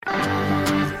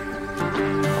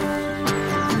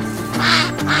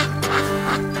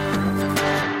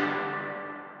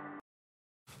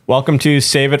Welcome to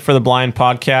Save It for the Blind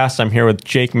podcast. I'm here with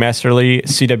Jake Messerli,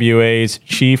 CWA's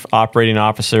Chief Operating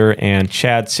Officer, and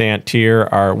Chadd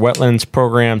Santerre, our Wetlands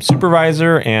Programs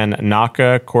Supervisor and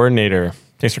NAWCA Coordinator.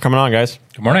 Thanks for coming on, guys.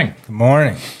 Good morning. Good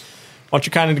morning. Why don't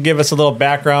you kind of give us a little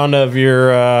background of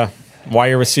your why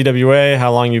you're with CWA,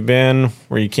 how long you've been,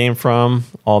 where you came from,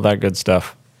 all that good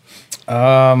stuff.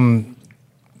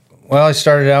 Well, I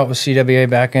started out with CWA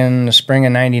back in the spring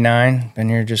of '99. Been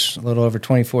here just a little over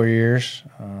 24 years.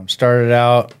 Started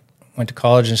out, went to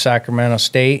college in Sacramento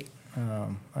State,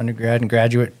 undergrad and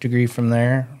graduate degree from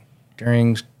there.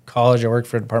 During college, I worked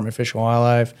for the Department of Fish and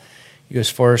Wildlife, U.S.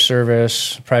 Forest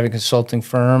Service, private consulting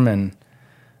firm, and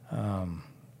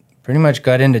pretty much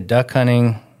got into duck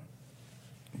hunting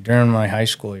during my high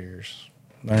school years.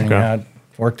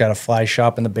 Worked at a fly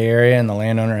shop in the Bay Area, and the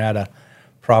landowner had a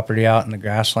property out in the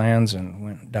grasslands, and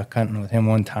went duck hunting with him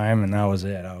one time, and that was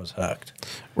it. I was hooked.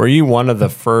 Were you one of the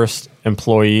first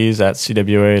employees at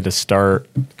CWA to start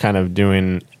kind of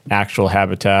doing actual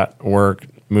habitat work,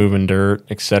 moving dirt,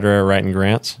 et cetera, writing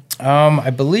grants? I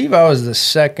believe I was the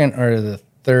second or the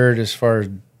third as far as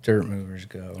dirt movers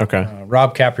go. Okay.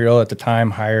 Rob Capriola at the time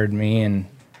hired me, and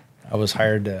I was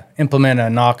hired to implement a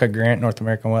NAWCA grant, North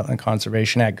American Wetland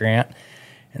Conservation Act grant,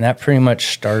 and that pretty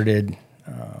much started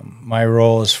my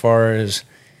role as far as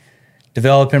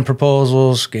developing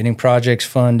proposals, getting projects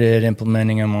funded,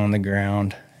 implementing them on the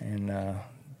ground, and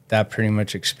that pretty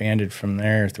much expanded from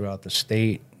there throughout the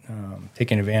state,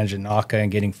 taking advantage of NAWCA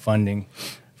and getting funding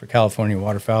for California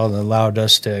waterfowl that allowed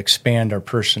us to expand our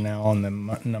personnel and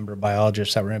the number of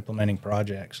biologists that were implementing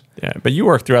projects. Yeah, but you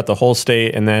work throughout the whole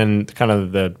state, and then kind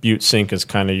of the Butte Sink is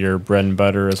kind of your bread and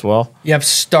butter as well? Yep,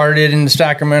 started in the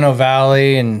Sacramento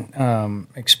Valley and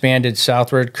expanded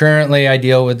southward. Currently, I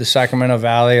deal with the Sacramento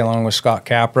Valley along with Scott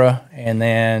Capra, and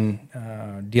then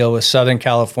deal with Southern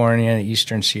California and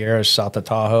Eastern Sierras south of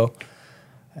Tahoe,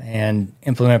 and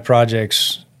implement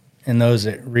projects in those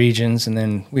regions. And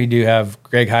then we do have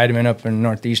Greg Heidemann up in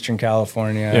northeastern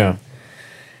California. Yeah.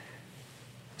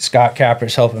 Scott Capra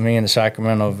is helping me in the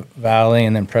Sacramento Valley,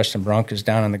 and then Preston Brunk is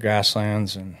down in the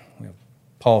grasslands, and we have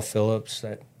Paul Phillips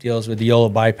that deals with the Yolo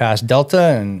Bypass Delta,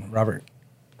 and Robert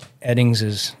Eddings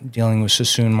is dealing with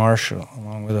Sassoon Marsh,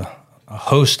 along with a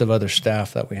host of other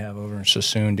staff that we have over in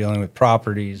Sassoon dealing with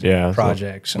properties and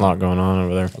projects. A lot going on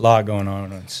over there. A lot going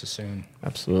on in Sassoon.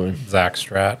 Absolutely. Zach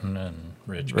Stratton and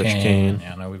Rich Kane.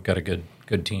 Yeah, no, we've got a good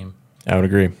team. I would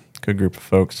agree. Good group of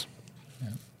folks. Yeah.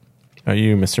 How about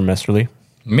you, Mr. Messerli?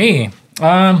 Me?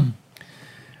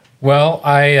 Well,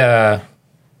 I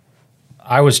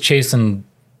was chasing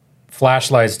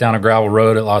flashlights down a gravel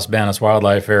road at Los Banos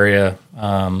Wildlife Area,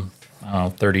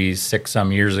 36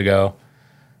 some years ago.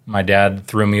 My dad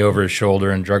threw me over his shoulder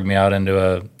and dragged me out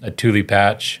into a tule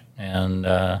patch, and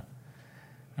I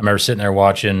remember sitting there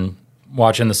watching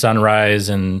the sunrise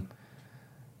and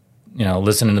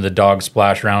listening to the dogs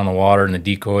splash around in the water and the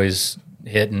decoys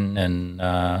hitting and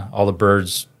all the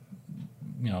birds,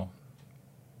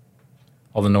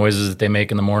 all the noises that they make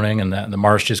in the morning, and the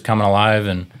marsh just coming alive.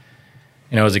 And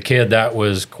as a kid, that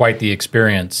was quite the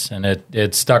experience, and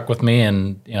it stuck with me.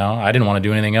 And I didn't want to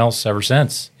do anything else ever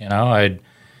since.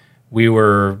 We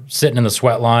were sitting in the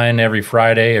sweat line every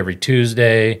Friday, every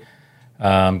Tuesday,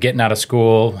 getting out of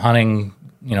school, hunting,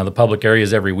 the public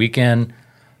areas every weekend.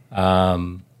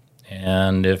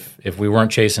 And if we weren't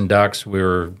chasing ducks, we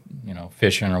were,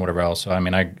 fishing or whatever else. So,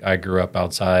 I grew up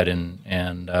outside and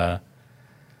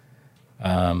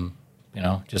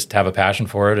just have a passion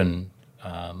for it. And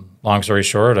long story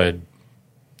short, I,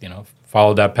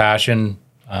 followed that passion,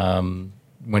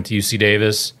 went to UC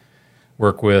Davis,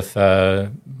 worked with,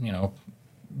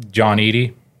 John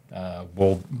Eady,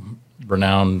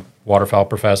 world-renowned waterfowl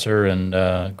professor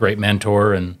and great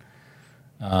mentor, and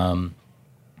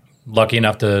lucky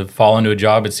enough to fall into a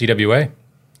job at CWA.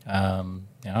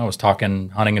 I was talking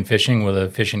hunting and fishing with a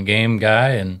fish and game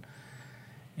guy,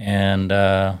 and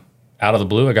out of the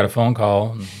blue, I got a phone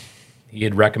call. And he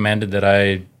had recommended that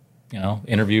I,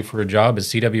 interview for a job at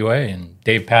CWA, and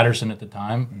Dave Patterson at the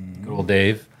time, good old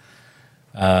Dave.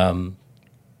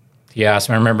 He asked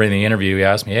me, I remember in the interview, he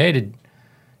asked me, "Hey, did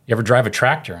you ever drive a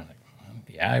tractor?" I'm like,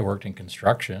 "Yeah, I worked in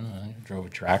construction. I drove a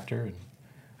tractor." And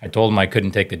I told him I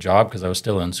couldn't take the job because I was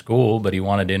still in school, but he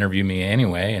wanted to interview me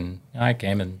anyway. And I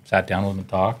came and sat down with him and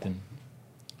talked. And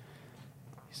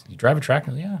he said, "You drive a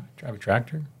tractor?" "Yeah, I drive a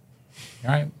tractor."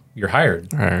 "All right, you're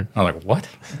hired." Hired. I'm like, "What?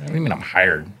 What do you mean I'm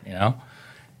hired?"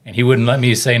 And he wouldn't let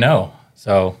me say no.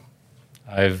 So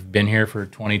I've been here for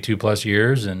 22 plus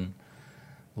years and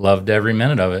loved every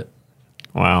minute of it.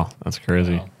 Wow, that's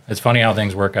crazy. So it's funny how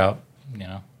things work out,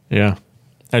 Yeah.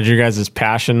 Has your guys'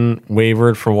 passion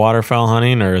wavered for waterfowl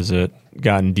hunting, or has it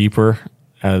gotten deeper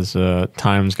as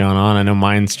time's gone on? I know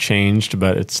mine's changed,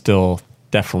 but it's still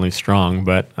definitely strong,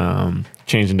 but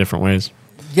changed in different ways.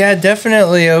 Yeah,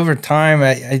 definitely over time,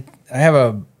 I have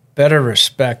a better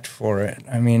respect for it.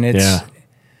 I mean,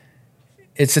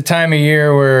 it's a time of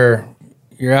year where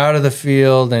you're out of the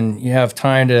field and you have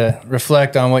time to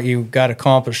reflect on what you got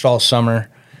accomplished all summer,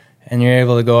 and you're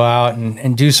able to go out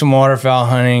and do some waterfowl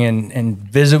hunting and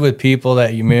visit with people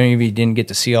that you maybe didn't get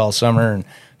to see all summer, and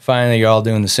finally you're all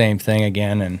doing the same thing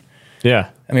again. And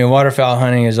yeah, I mean, waterfowl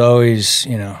hunting is always,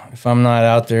 if I'm not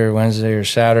out there Wednesday or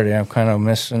Saturday, I'm kind of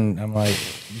missing. I'm like,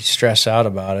 you stress out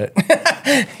about it,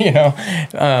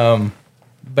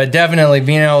 But definitely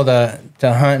being able to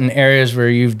hunt in areas where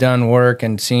you've done work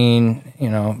and seen,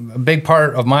 a big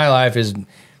part of my life is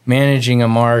managing a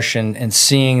marsh and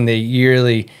seeing the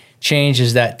yearly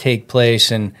changes that take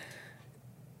place and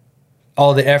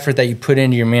all the effort that you put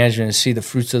into your management, and see the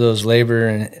fruits of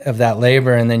that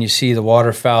labor, and then you see the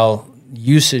waterfowl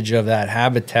usage of that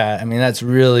habitat. I mean, that's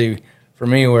really, for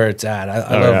me, where it's at.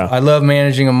 I love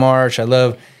managing a marsh. I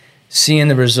love seeing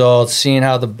the results, seeing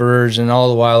how the birds and all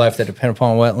the wildlife that depend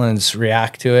upon wetlands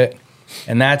react to it.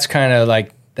 And that's kind of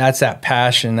like, that's that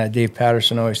passion that Dave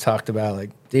Patterson always talked about.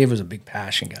 Like, Dave was a big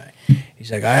passion guy. He's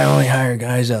like, I only hire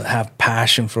guys that have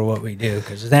passion for what we do,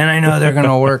 because then I know they're going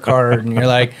to work hard. And you're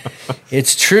like,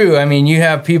 it's true. I mean, you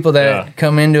have people that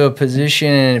come into a position,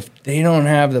 and if they don't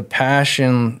have the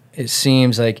passion, it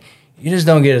seems like you just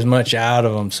don't get as much out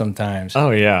of them sometimes.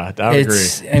 Oh, yeah, I agree.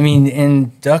 I mean,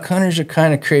 and duck hunters are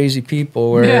kind of crazy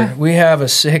people where we have a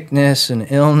sickness and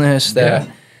illness that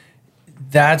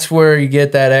that's where you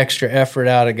get that extra effort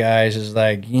out of guys, is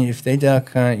like, if they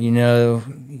duck hunt,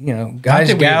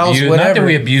 guys, gals, whatever. Not that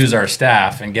we abuse our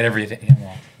staff and get everything.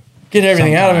 Get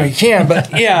everything out of them you can, but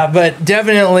but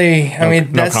definitely, I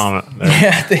mean, that's, no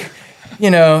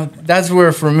comment. That's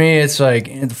where for me it's like,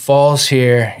 in the fall's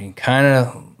here, you kind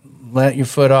of let your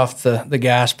foot off the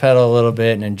gas pedal a little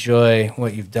bit and enjoy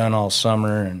what you've done all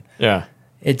summer. And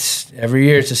it's every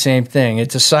year it's the same thing.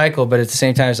 It's a cycle, but at the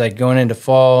same time it's like going into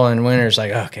fall and winter. It's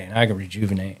like, okay, now I can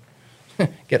rejuvenate,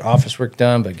 get office work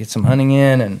done, but get some hunting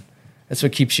in, and that's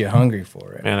what keeps you hungry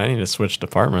for it. Man, I need to switch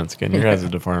departments. Get in your guys'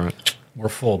 department. We're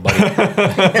full, buddy.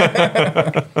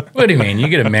 What do you mean? You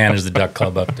get to manage the duck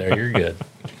club up there. You're good.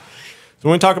 So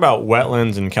when we talk about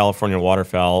wetlands and California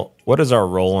waterfowl, what is our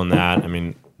role in that? I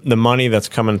mean, the money that's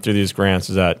coming through these grants,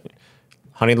 is that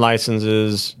hunting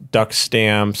licenses, duck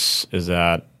stamps? Is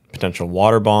that potential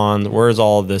water bonds? Where is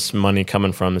all of this money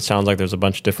coming from? It sounds like there's a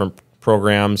bunch of different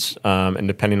programs, and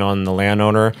depending on the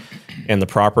landowner and the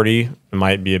property, it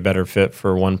might be a better fit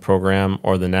for one program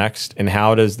or the next. And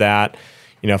how does that,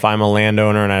 if I'm a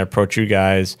landowner and I approach you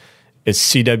guys, is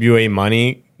CWA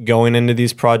money going into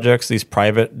these projects, these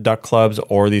private duck clubs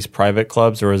or these private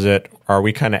clubs, or are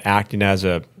we kind of acting as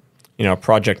a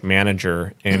project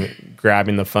manager and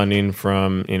grabbing the funding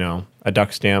from, a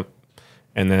duck stamp,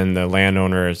 and then the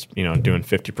landowner is, doing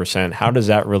 50%? How does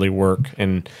that really work?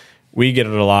 And we get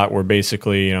it a lot where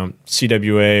basically,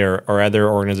 CWA or other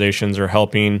organizations are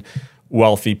helping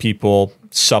wealthy people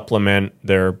supplement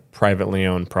their privately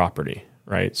owned property,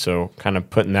 right? So kind of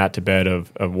putting that to bed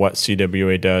of what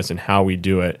CWA does and how we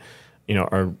do it.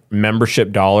 Are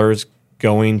membership dollars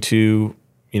going to,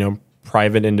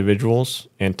 private individuals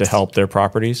and to help their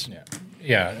properties?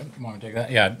 Yeah. Want to take that?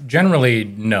 Yeah. Generally,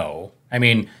 no. I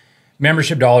mean,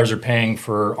 membership dollars are paying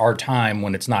for our time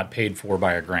when it's not paid for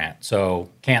by a grant. So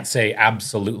can't say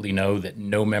absolutely no that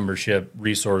no membership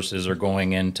resources are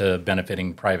going into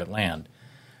benefiting private land.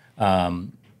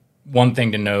 One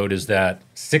thing to note is that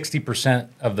 60%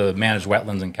 of the managed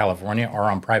wetlands in California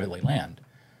are on privately land,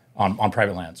 on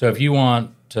private land. So if you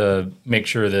want to make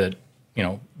sure that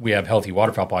we have healthy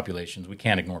waterfowl populations, we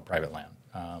can't ignore private land,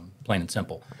 plain and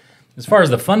simple. As far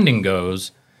as the funding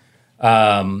goes,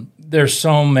 there's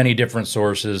so many different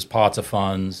sources, pots of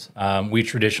funds. We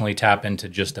traditionally tap into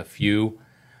just a few.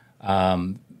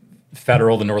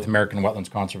 Federal, the North American Wetlands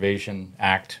Conservation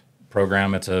Act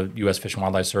program. It's a U.S. Fish and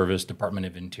Wildlife Service, Department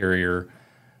of Interior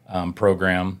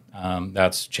program.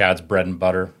 That's Chadd's bread and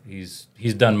butter. He's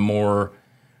done more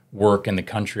work in the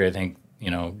country, I think,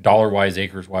 dollar-wise,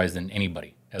 acres-wise, than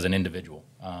anybody as an individual.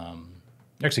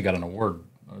 He actually got an award.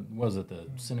 Was it the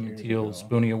Cinnamon Teal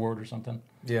Spoonie Award or something?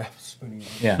 Yeah, Spoonie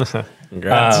Award. Yeah.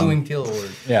 Congrats. Blue Teal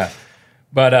Award. Yeah.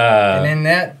 But and in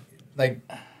that, like,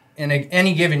 in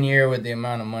any given year with the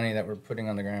amount of money that we're putting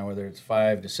on the ground, whether it's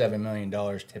 $5 to $7 million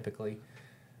typically,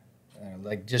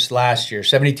 like just last year,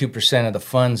 72% of the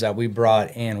funds that we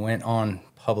brought in went on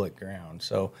public ground.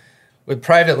 So with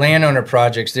private landowner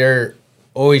projects, they're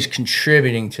always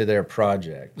contributing to their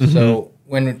project. Mm-hmm. So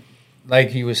when,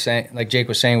 like Jake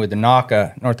was saying with the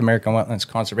NAWCA, North American Wetlands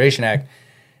Conservation Act,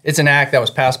 it's an act that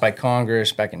was passed by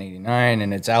Congress back in '89,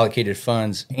 and it's allocated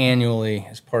funds annually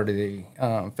as part of the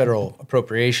federal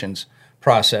appropriations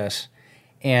process.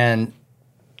 And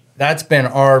that's been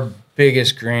our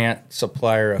biggest grant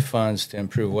supplier of funds to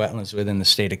improve wetlands within the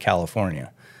state of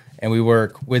California. And we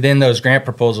work within those grant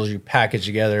proposals. You package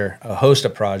together a host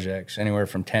of projects, anywhere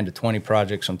from 10 to 20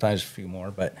 projects, sometimes a few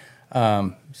more, but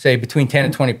say between 10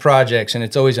 and 20 projects. And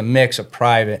it's always a mix of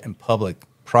private and public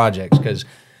projects because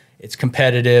it's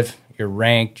competitive. You're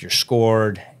ranked, you're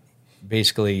scored.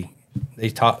 Basically, they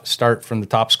start from the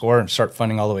top score and start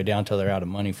funding all the way down until they're out of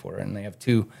money for it. And they have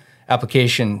 2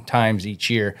 application times each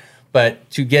year. But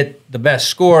to get the best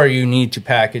score, you need to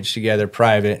package together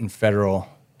private and federal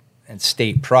and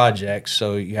state projects.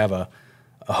 So you have a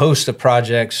host of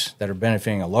projects that are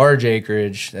benefiting a large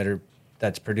acreage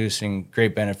that's producing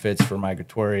great benefits for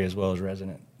migratory as well as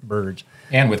resident birds.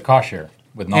 And with cost share.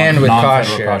 With non-federal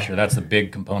cost share. That's the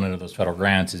big component of those federal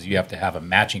grants is you have to have a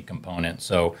matching component.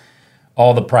 So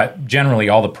generally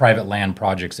all the private land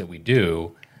projects that we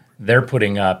do, they're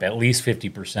putting up at least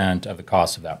 50% of the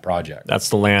cost of that project. That's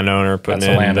the landowner putting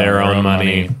in their own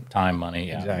money. Time, money,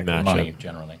 yeah. Exactly. Money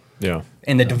generally. Yeah.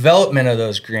 And the development of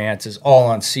those grants is all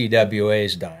on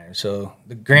CWA's dime. So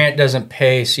the grant doesn't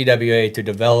pay CWA to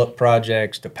develop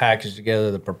projects, to package together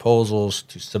the proposals,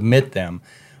 to submit them,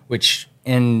 which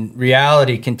in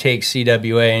reality can take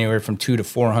CWA anywhere from 200 to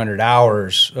 400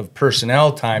 hours of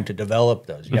personnel time to develop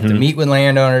those. You have to meet with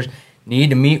landowners,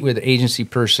 need to meet with agency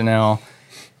personnel,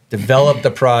 develop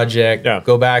the project,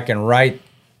 go back and write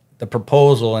the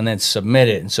proposal, and then submit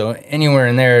it. And so anywhere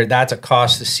in there, that's a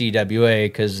cost to CWA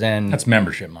because then... That's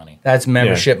membership money. That's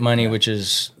membership money, which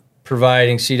is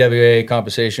providing CWA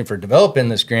compensation for developing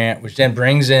this grant, which then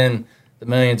brings in the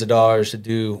millions of dollars to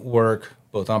do work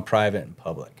both on private and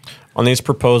public. On these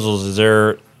proposals, is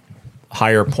there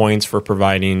higher points for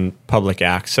providing public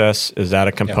access? Is that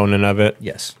a component of it?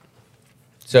 Yes.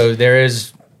 So there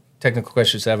is technical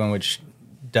question 7, which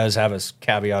does have a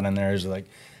caveat in there, is like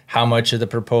how much of the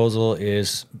proposal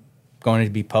is going to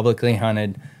be publicly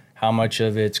hunted, how much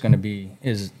of it's going to be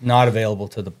is not available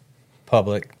to the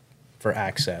public for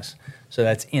access. So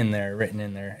that's in there, written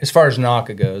in there. As far as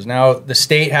NAWCA goes, now the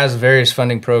state has various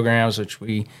funding programs which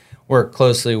we work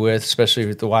closely with, especially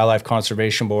with the Wildlife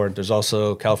Conservation Board. There's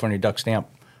also California Duck Stamp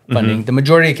funding. Mm-hmm. The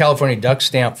majority of California Duck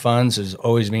Stamp funds is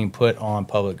always being put on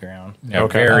public ground. Yeah,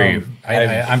 okay.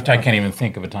 I can't even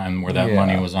think of a time where that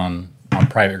money was on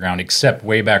private ground, except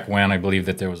way back when I believe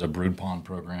that there was a brood pond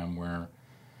program where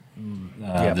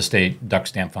the state duck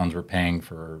stamp funds were paying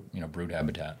for brood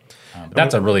habitat.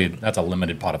 That's a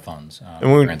limited pot of funds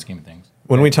in the grand scheme of things.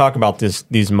 When we talk about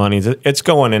these monies, it's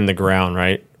going in the ground,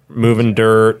 right? Moving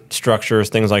dirt, structures,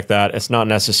 things like that. It's not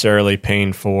necessarily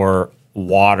paying for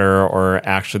water or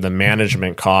actually the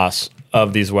management costs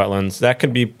of these wetlands. That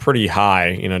could be pretty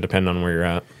high, depending on where you're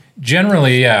at.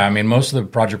 Generally, yeah. I mean, most of the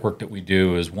project work that we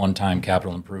do is one-time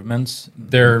capital improvements.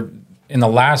 In the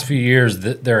last few years,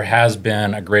 there has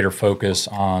been a greater focus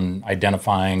on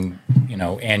identifying,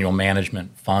 annual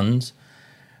management funds.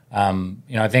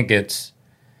 I think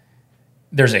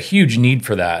there's a huge need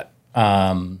for that.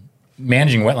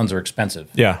 Managing wetlands are expensive.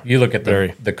 Yeah, you look at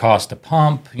the cost to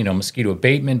pump, mosquito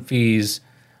abatement fees,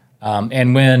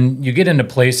 and when you get into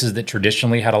places that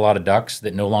traditionally had a lot of ducks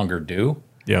that no longer do,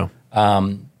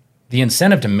 the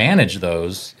incentive to manage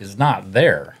those is not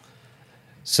there.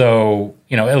 So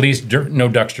at least no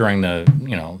ducks during the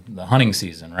hunting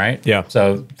season, right? Yeah.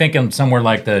 So thinking somewhere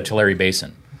like the Tulare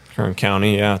Basin, Kern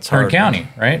County, it's Kern hard. County,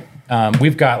 right?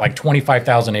 We've got like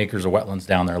 25,000 acres of wetlands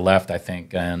down there left, I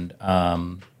think, and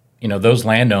those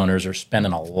landowners are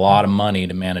spending a lot of money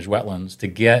to manage wetlands to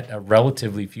get a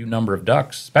relatively few number of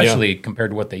ducks, especially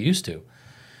compared to what they used to.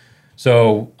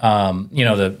 So,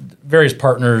 the various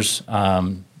partners,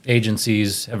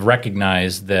 agencies have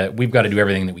recognized that we've got to do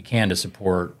everything that we can to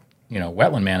support,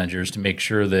 wetland managers to make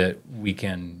sure that we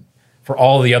can, for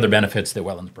all the other benefits that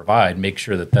wetlands provide, make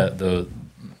sure that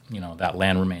that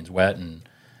land remains wet and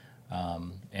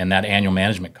that annual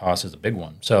management cost is a big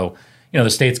one. So, the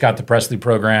state's got the Presley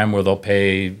program where they'll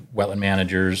pay wetland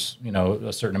managers,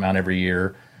 a certain amount every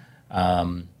year.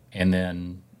 And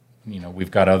then,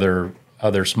 we've got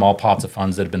other small pots of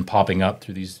funds that have been popping up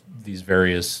through these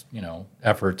various,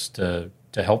 efforts to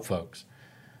help folks.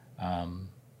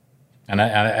 And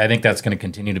I think that's going to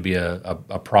continue to be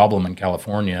a problem in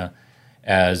California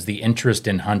as the interest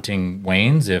in hunting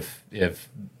wanes. If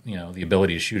the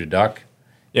ability to shoot a duck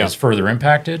is further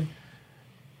impacted,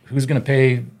 who's going to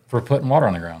pay for putting water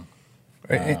on the ground?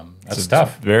 That's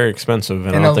tough. Very expensive,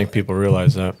 and I don't think people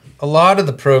realize that. A lot of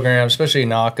the programs, especially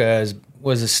NAWCA,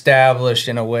 was established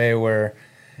in a way where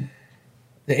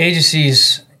the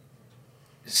agencies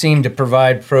seem to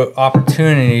provide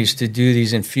opportunities to do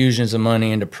these infusions of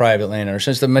money into private landowners.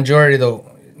 Since the majority of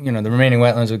the remaining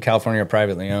wetlands of California are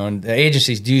privately owned, the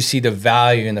agencies do see the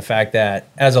value in the fact that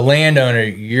as a landowner,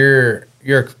 you're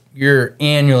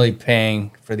annually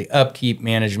paying for the upkeep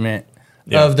management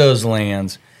of those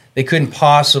lands. They couldn't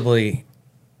possibly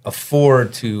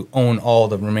afford to own all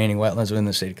the remaining wetlands within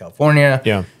the state of California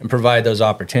and provide those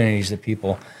opportunities to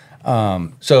people.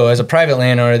 So as a private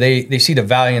landowner, they see the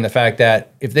value in the fact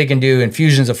that if they can do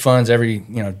infusions of funds every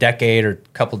decade or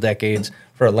couple decades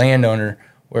for a landowner,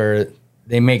 where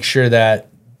they make sure that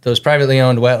those privately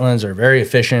owned wetlands are very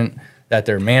efficient, that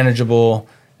they're manageable,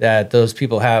 that those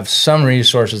people have some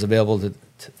resources available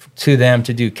to them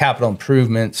to do capital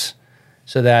improvements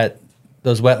so that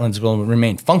those wetlands will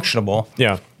remain functionable.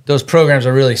 Yeah. Those programs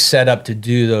are really set up to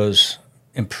do those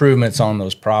improvements on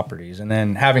those properties. And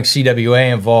then having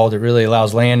CWA involved, it really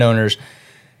allows landowners,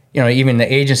 even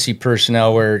the agency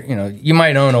personnel where, you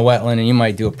might own a wetland and you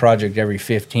might do a project every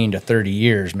 15 to 30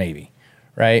 years maybe,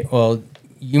 right? Well,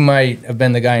 you might have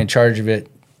been the guy in charge of it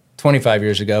 25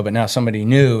 years ago, but now somebody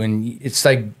new, and it's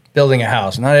like building a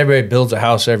house. Not everybody builds a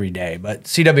house every day, but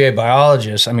CWA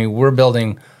biologists, we're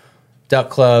building duck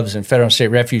clubs and federal and state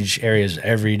refuge areas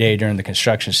every day during the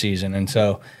construction season. And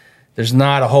so there's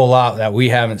not a whole lot that we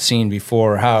haven't seen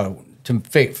before how to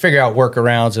figure out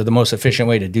workarounds or the most efficient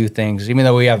way to do things. Even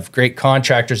though we have great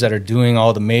contractors that are doing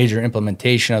all the major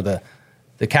implementation of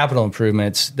the capital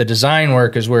improvements, the design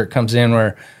work is where it comes in,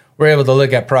 where we're able to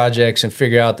look at projects and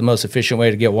figure out the most efficient way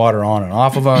to get water on and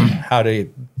off of them, how to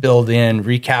build in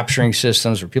recapturing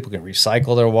systems where people can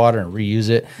recycle their water and reuse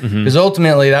it. Because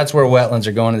ultimately, that's where wetlands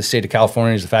are going in the state of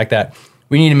California, is the fact that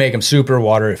we need to make them super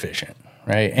water efficient,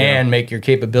 right? Yeah. And make your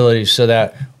capabilities so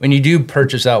that when you do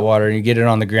purchase that water and you get it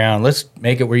on the ground, let's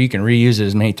make it where you can reuse it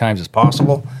as many times as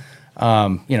possible.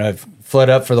 If flood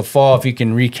up for the fall, if you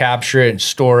can recapture it and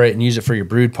store it and use it for your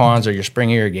brood ponds or your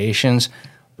spring irrigations,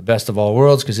 the best of all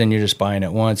worlds, because then you're just buying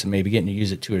it once and maybe getting to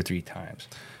use it 2 or 3 times.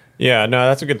 Yeah, no,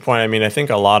 that's a good point. I think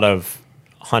a lot of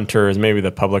hunters, maybe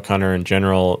the public hunter in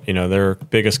general, their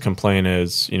biggest complaint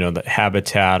is, the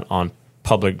habitat on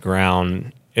public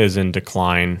ground is in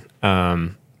decline. But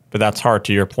that's hard.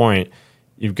 To your point,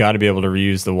 you've got to be able to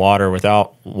reuse the water.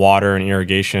 Without water and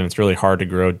irrigation, it's really hard to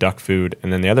grow duck food.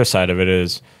 And then the other side of it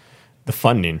is the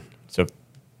funding. So if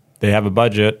they have a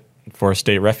budget for a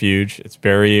state refuge, it's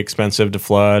very expensive to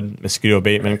flood, mosquito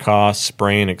abatement costs,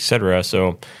 spraying, etc.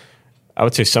 So I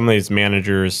would say some of these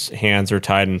managers' hands are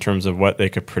tied in terms of what they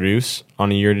could produce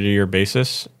on a year-to-year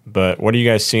basis. But what are you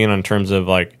guys seeing in terms of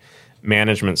like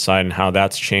management side and how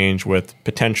that's changed with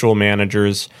potential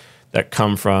managers that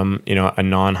come from a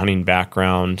non-hunting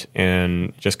background,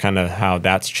 and just kind of how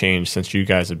that's changed since you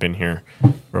guys have been here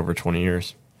for over 20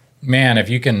 years? Man, if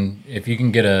you can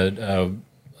get a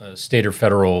state or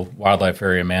federal wildlife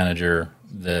area manager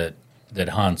that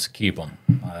hunts, keep them.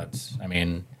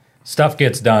 Stuff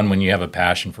gets done when you have a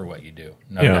passion for what you do,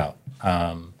 no doubt.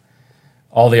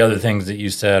 All the other things that you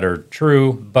said are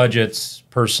true. Budgets,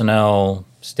 personnel,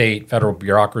 state, federal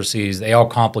bureaucracies, they all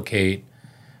complicate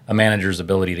a manager's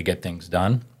ability to get things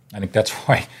done. I think that's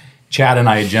why Chadd and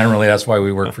I that's why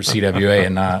we work for CWA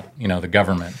and not, the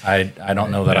government. I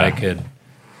don't know that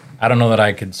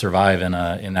I could survive in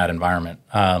that environment.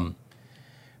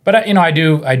 But I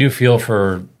do feel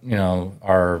for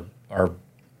our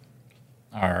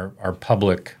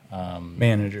public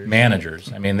managers.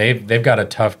 They've got a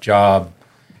tough job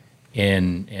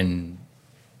in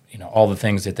all the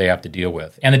things that they have to deal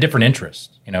with, and the different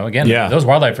interests. Those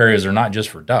wildlife areas are not just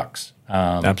for ducks.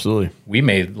 Absolutely. We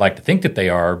may like to think that they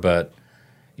are, but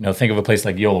think of a place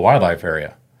like Yola Wildlife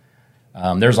Area.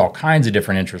 There's all kinds of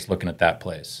different interests looking at that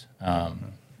place.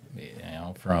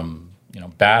 From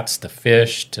bats to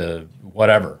fish to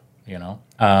whatever.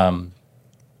 And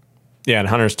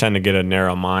hunters tend to get a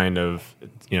narrow mind of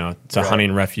it's a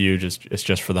hunting refuge. It's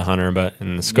just for the hunter, but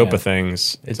in the scope of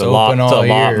things, it's a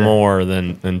lot more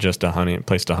than just a hunting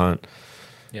place to hunt.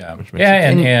 Yeah,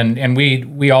 and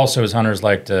we also as hunters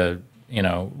like to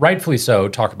rightfully so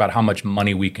talk about how much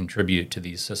money we contribute to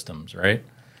these systems, right?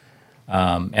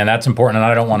 And that's important, and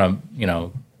I don't want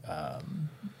to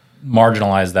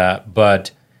marginalize that,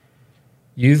 but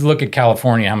you look at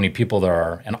California, how many people there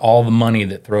are, and all the money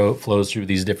that flows through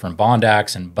these different bond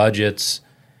acts and budgets.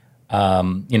 The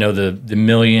 $1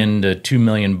 million to $2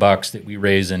 million that we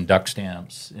raise in duck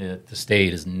stamps at the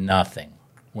state is nothing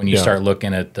when you start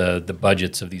looking at the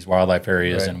budgets of these wildlife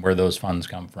areas and where those funds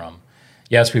come from.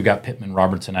 yes, we've got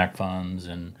Pittman-Robertson Act funds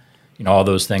and, all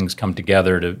those things come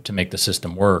together to make the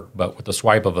system work. But with the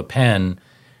swipe of a pen,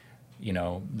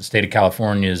 the state of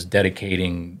California is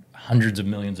dedicating hundreds of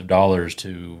millions of dollars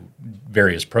to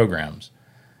various programs.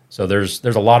 So there's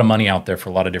a lot of money out there for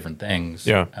a lot of different things.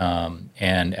 Yeah.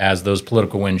 And as those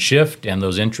political winds shift and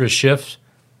those interests shift,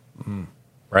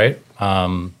 right?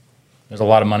 There's a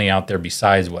lot of money out there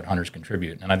besides what hunters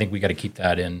contribute. And I think we got to keep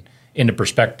that into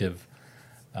perspective.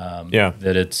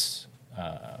 That it's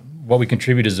what we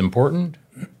contribute is important,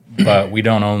 but we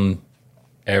don't own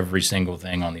every single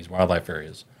thing on these wildlife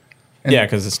areas. Yeah,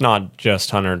 because it's not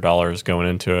just $100 going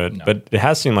into it, but it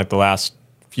has seemed like the last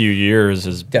few years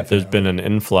there's been an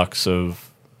influx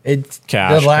of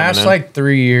cash. The last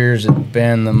 3 years have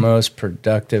been the most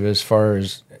productive as far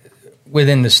as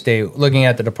within the state. Looking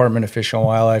at the Department of Fish and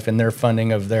Wildlife and their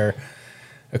funding of their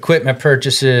equipment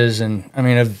purchases, and I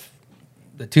mean, of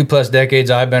the 2+ decades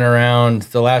I've been around,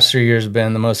 the last 3 years have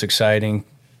been the most exciting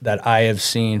that I have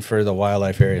seen for the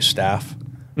wildlife area staff.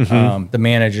 The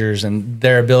managers and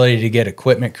their ability to get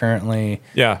equipment currently,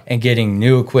 and getting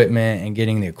new equipment and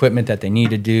getting the equipment that they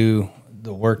need to do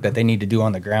the work that they need to do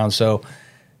on the ground. So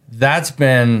that's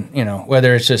been,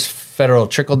 whether it's just federal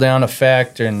trickle down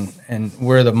effect and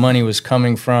where the money was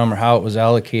coming from or how it was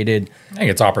allocated. I think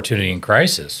it's opportunity in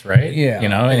crisis, right? Yeah.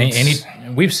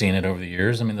 And we've seen it over the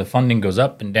years. I mean, the funding goes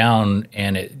up and down,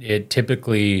 and it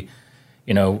typically,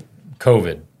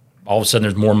 COVID. All of a sudden,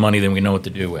 there's more money than we know what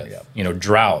to do with.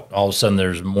 Drought. All of a sudden,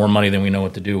 there's more money than we know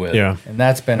what to do with. Yeah, and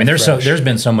that's been. I mean, there's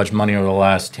been so much money over the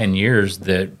last 10 years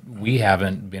that we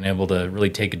haven't been able to really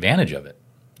take advantage of it.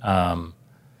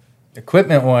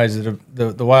 Equipment-wise,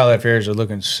 the wildlife areas are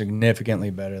looking significantly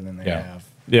better than they have.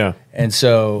 Yeah, and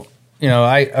so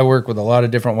I work with a lot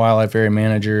of different wildlife area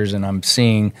managers, and I'm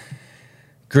seeing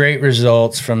great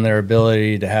results from their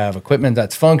ability to have equipment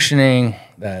that's functioning,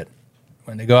 that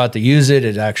when they go out to use it,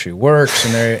 it actually works,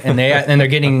 and they're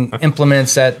getting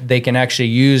implements that they can actually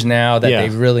use now that they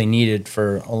really needed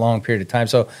for a long period of time.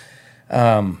 So,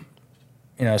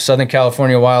 Southern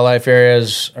California wildlife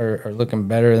areas are looking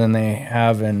better than they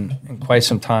have in quite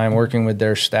some time, working with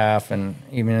their staff, and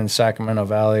even in the Sacramento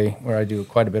Valley, where I do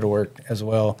quite a bit of work as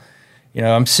well.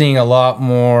 I'm seeing a lot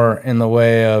more in the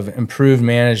way of improved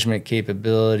management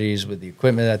capabilities with the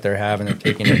equipment that they're having. They're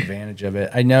taking advantage of it.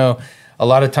 I know a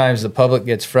lot of times the public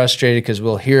gets frustrated because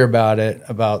we'll hear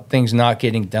about things not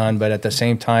getting done, but at the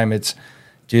same time, it's,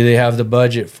 do they have the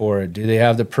budget for it? Do they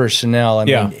have the personnel? I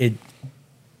mean,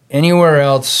 anywhere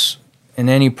else in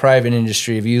any private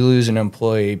industry, if you lose an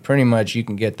employee, pretty much you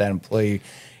can get that employee.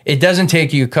 It doesn't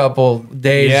take you a couple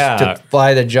days to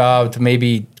fly the job, to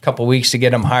maybe a couple weeks to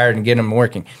get them hired and get them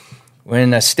working.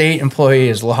 When a state employee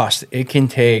is lost, it can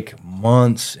take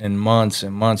months and months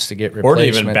and months to get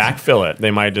replacements. Or to even backfill it.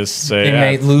 They might just say... They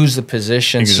might lose the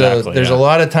position. Exactly, so there's a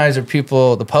lot of times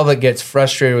where the public gets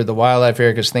frustrated with the wildlife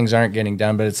area because things aren't getting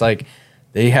done, but it's like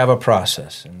they have a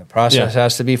process, and the process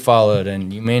has to be followed,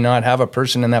 and you may not have a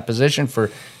person in that position for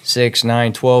 6,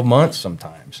 9, 12 months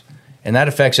sometimes. And that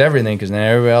affects everything because then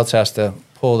everybody else has to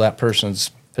pull that person's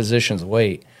position's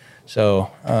weight. So...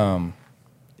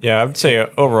 I would say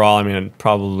overall, I mean,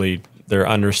 probably they're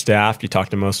understaffed. You talk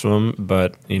to most of them,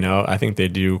 but, I think they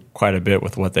do quite a bit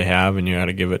with what they have, and you got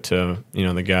to give it to,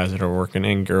 the guys that are working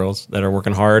and girls that are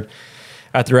working hard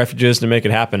at the refuges to make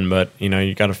it happen. But,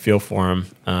 you got to feel for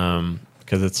them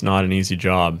because it's not an easy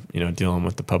job, dealing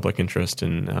with the public interest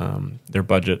and their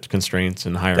budget constraints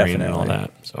and hiring and all that.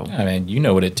 So, I mean, you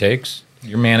know what it takes.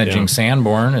 You're managing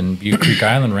Sanborn and Butte Creek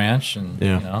Island Ranch, and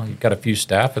you've got a few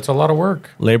staff. It's a lot of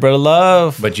work. Labor of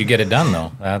love. But you get it done,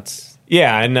 though.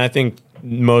 And I think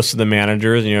most of the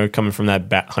managers, coming from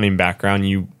that hunting background,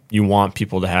 you want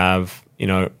people to have,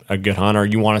 a good hunt, or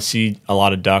you want to see a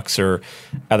lot of ducks or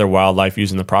other wildlife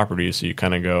using the property. So you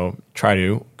kind of try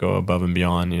to go above and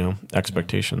beyond,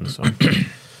 expectations.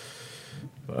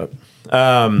 So,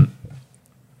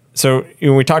 So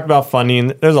we talked about funding.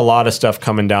 There's a lot of stuff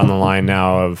coming down the line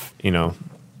now of,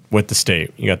 with the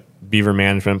state. You got beaver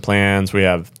management plans. We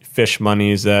have fish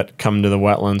monies that come to the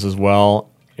wetlands as well.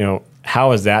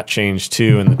 How has that changed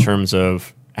too in the terms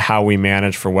of how we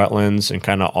manage for wetlands and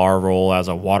kind of our role as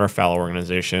a waterfowl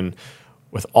organization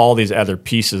with all these other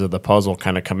pieces of the puzzle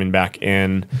kind of coming back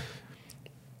in?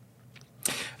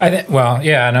 I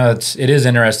know it is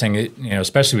interesting,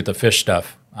 especially with the fish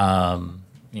stuff.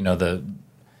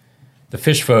 The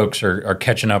fish folks are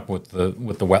catching up with the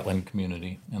wetland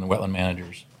community and the wetland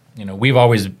managers. We've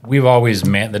always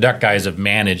the duck guys have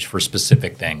managed for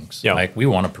specific things. Yeah. Like we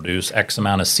want to produce X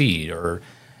amount of seed or,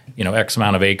 X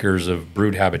amount of acres of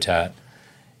brood habitat.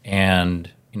 And,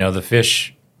 the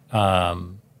fish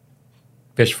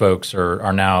fish folks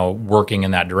are now working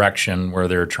in that direction where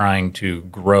they're trying to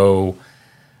grow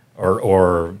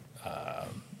or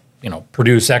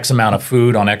produce X amount of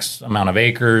food on X amount of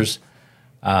acres,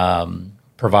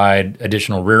 provide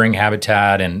additional rearing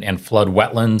habitat and flood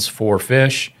wetlands for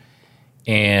fish.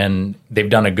 And they've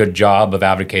done a good job of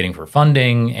advocating for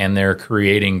funding, and they're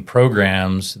creating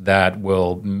programs that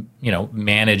will,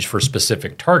 manage for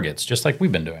specific targets, just like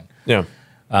we've been doing. Yeah.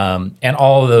 And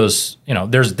all of those,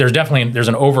 there's definitely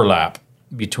an overlap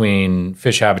between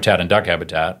fish habitat and duck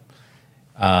habitat.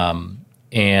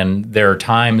 And there are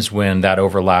times when that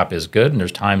overlap is good, and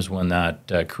there's times when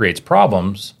that creates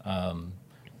problems,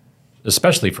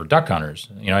 especially for duck hunters.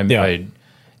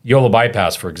 Yola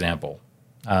bypass, for example.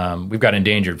 We've got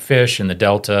endangered fish in the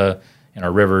delta, in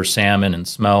our rivers, salmon and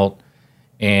smelt,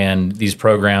 and these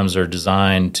programs are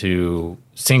designed to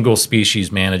single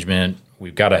species management.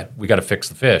 We've got to fix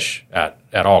the fish at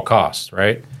all costs,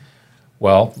 right?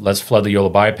 Well, let's flood the Yola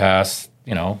bypass,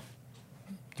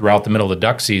 throughout the middle of the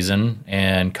duck season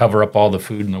and cover up all the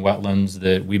food in the wetlands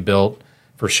that we built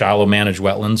for shallow managed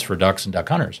wetlands for ducks and duck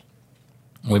hunters.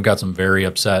 We've got some very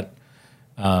upset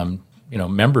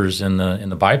members in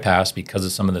the bypass because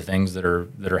of some of the things that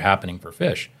are happening for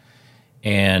fish.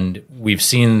 And we've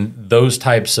seen those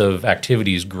types of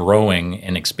activities growing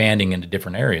and expanding into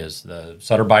different areas. The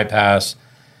Sutter bypass,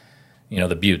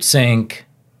 the Butte Sink,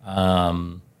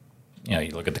 you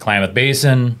look at the Klamath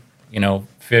Basin,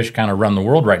 fish kind of run the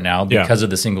world right now because of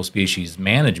the single species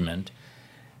management.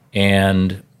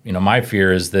 And, my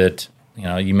fear is that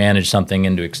you manage something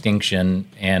into extinction,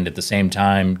 and at the same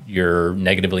time, you're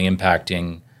negatively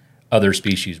impacting other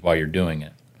species while you're doing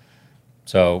it.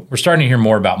 So we're starting to hear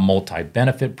more about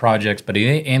multi-benefit projects, but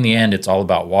in the end, it's all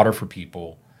about water for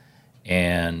people,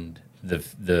 and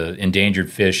the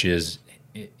endangered fish is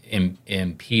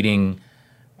impeding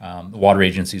the water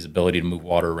agency's ability to move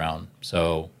water around.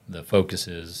 So the focus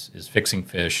is fixing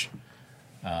fish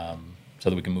so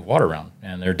that we can move water around,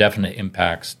 and there are definite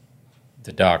impacts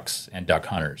to ducks and duck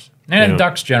hunters. And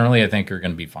ducks generally, I think, are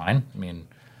going to be fine. I mean,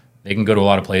 they can go to a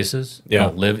lot of places. They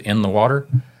don't live in the water.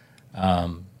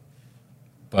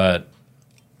 But,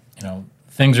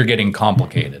 things are getting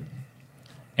complicated.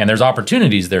 And there's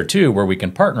opportunities there, too, where we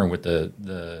can partner with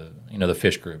the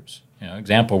fish groups.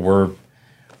 Example,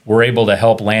 we're able to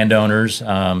help landowners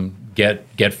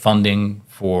get funding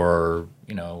for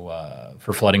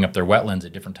flooding up their wetlands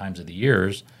at different times of the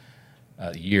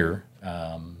year.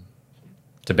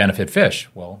 To benefit fish.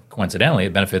 Well, coincidentally,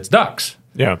 it benefits ducks.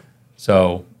 Yeah.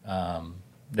 So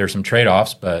there's some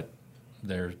trade-offs, but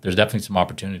there's definitely some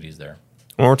opportunities there.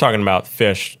 When we're talking about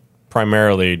fish,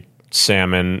 primarily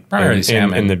salmon,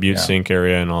 in the Butte Sink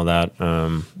area and all that.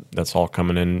 That's all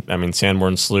coming in. I mean,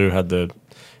 Sanborn Slough had the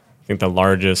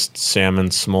largest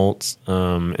salmon smolts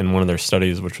in one of their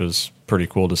studies, which was pretty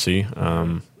cool to see.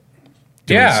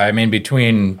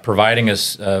 Between providing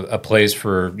us a place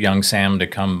for young salmon to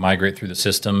come migrate through the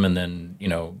system and then,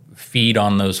 feed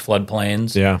on those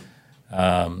floodplains.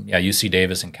 UC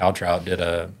Davis and Caltrout did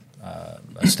a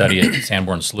study at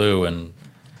Sanborn Slough, and,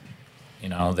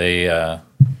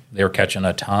 they were catching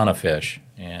a ton of fish.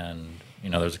 And,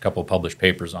 there's a couple of published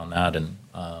papers on that, and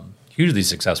hugely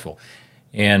successful.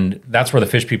 And that's where the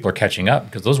fish people are catching up,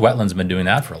 because those wetlands have been doing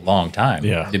that for a long time.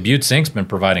 Yeah. The Butte Sink's been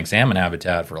providing salmon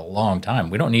habitat for a long time.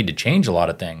 We don't need to change a lot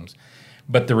of things.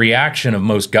 But the reaction of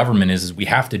most government is we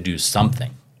have to do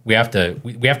something. We have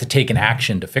to take an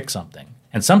action to fix something.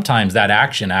 And sometimes that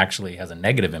action actually has a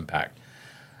negative impact.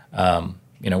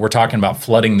 We're talking about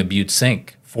flooding the Butte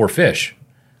Sink for fish.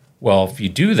 Well, if you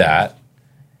do that,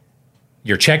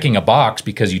 you're checking a box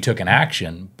because you took an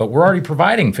action, but we're already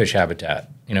providing fish habitat.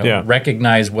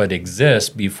 Recognize what exists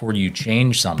before you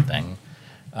change something,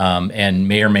 and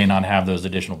may or may not have those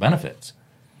additional benefits.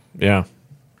 Yeah.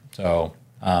 So,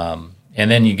 and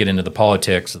then you get into the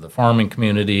politics of the farming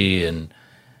community and,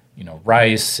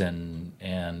 rice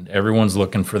and everyone's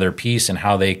looking for their piece and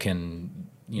how they can,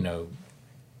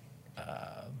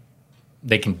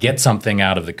 they can get something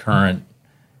out of the current,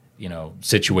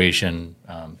 situation,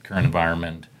 current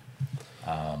environment.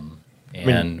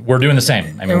 And we're doing the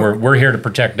same. I mean, we're here to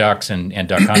protect ducks and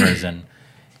duck hunters,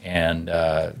 and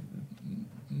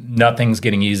nothing's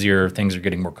getting easier. Things are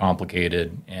getting more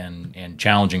complicated and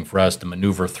challenging for us to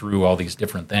maneuver through all these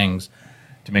different things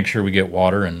to make sure we get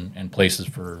water and places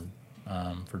for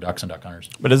ducks and duck hunters.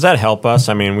 But does that help us?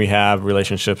 I mean, we have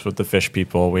relationships with the fish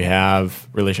people. We have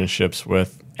relationships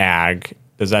with ag.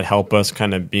 Does that help us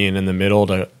kind of being in the middle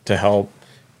to help,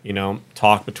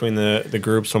 talk between the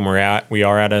groups when we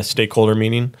are at a stakeholder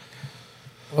meeting?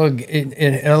 Well,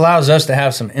 it allows us to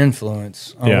have some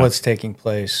influence on what's taking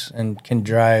place and can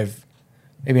drive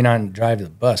maybe not drive the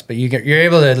bus, but you're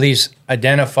able to at least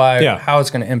identify Yeah. how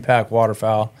it's going to impact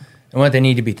waterfowl and what they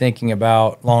need to be thinking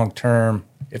about long term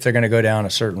if they're going to go down a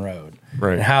certain road,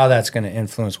 Right. and how that's going to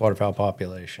influence waterfowl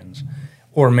populations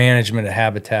or management of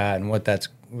habitat and what that's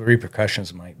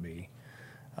repercussions might be.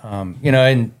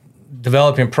 And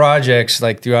developing projects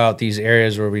like throughout these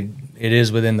areas where it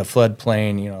is within the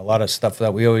floodplain, a lot of stuff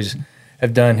that we always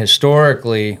have done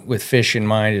historically with fish in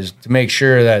mind is to make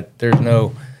sure that there's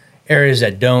no areas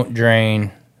that don't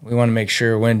drain. We want to make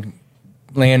sure when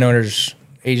landowners,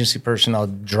 agency personnel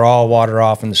draw water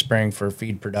off in the spring for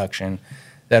feed production,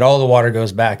 that all the water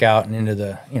goes back out and into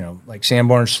the, like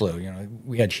Sanborn Slough.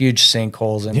 We had huge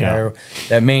sinkholes in there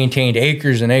that maintained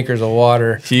acres and acres of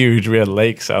water. Huge. We had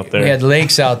lakes out there. We had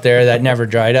lakes out there that never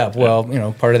dried up. Well,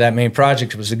 part of that main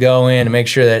project was to go in and make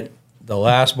sure that the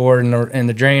last board and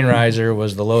the drain riser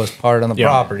was the lowest part on the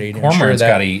property. Cormorants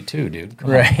got to eat too, dude. Come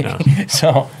right. on.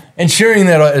 So ensuring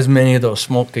that as many of those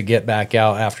smoke could get back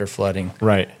out after flooding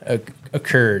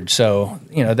occurred. So,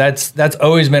 that's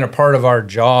always been a part of our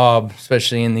job,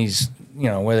 especially in these,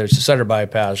 whether it's the Sutter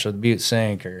bypass or the Butte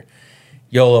Sink or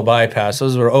YOLO bypass.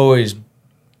 Those were always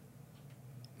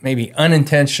maybe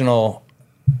unintentional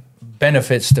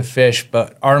benefits to fish,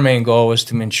 but our main goal was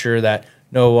to ensure that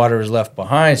no water was left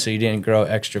behind, so you didn't grow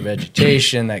extra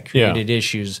vegetation that created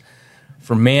issues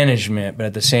for management. But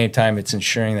at the same time, it's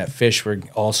ensuring that fish were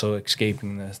also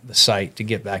escaping the site to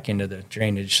get back into the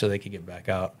drainage so they could get back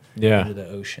out into the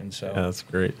ocean. So that's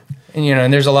great. And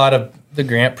and there's a lot of the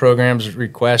grant programs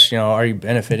request, are you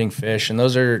benefiting fish? And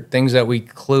those are things that we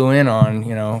clue in on,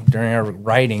 during our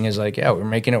writing is like, we're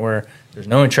making it where there's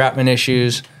no entrapment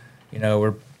issues.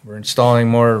 We're installing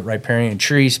more riparian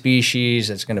tree species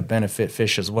that's going to benefit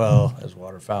fish as well as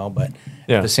waterfowl. But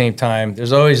at the same time,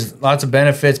 there's always lots of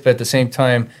benefits. But at the same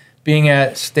time, being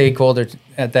at stakeholder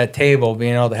at that table,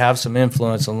 being able to have some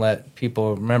influence and let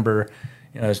people remember,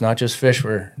 it's not just fish.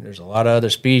 There's a lot of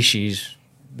other species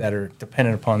that are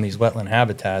dependent upon these wetland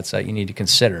habitats that you need to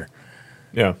consider.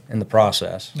 In the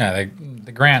process. Yeah,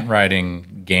 the grant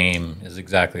writing game is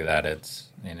exactly that. It's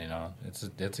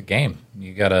a game.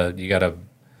 You gotta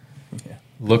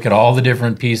look at all the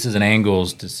different pieces and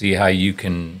angles to see how you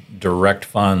can direct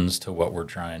funds to what we're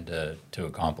trying to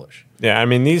accomplish. Yeah, I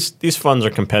mean these funds are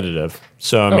competitive.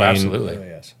 So I mean, absolutely.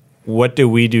 Yes. What do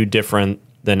we do different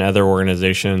than other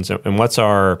organizations, and what's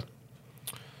our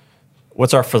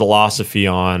philosophy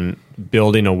on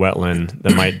building a wetland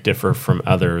that might differ from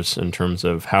others in terms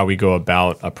of how we go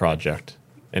about a project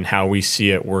and how we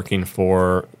see it working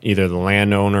for either the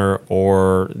landowner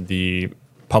or the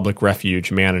public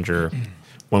refuge manager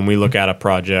when we look at a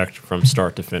project from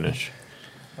start to finish?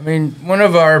 I mean, one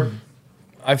of our,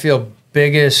 I feel,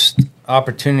 biggest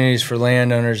opportunities for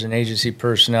landowners and agency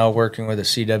personnel working with a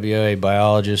CWA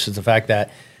biologist is the fact that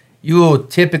you will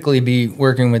typically be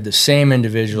working with the same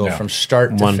individual from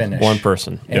start to finish. One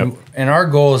person. And our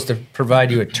goal is to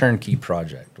provide you a turnkey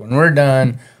project. When we're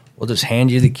done, we'll just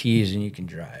hand you the keys and you can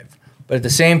drive. But at the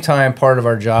same time, part of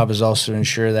our job is also to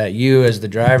ensure that you, as the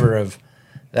driver of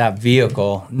that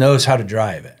vehicle, knows how to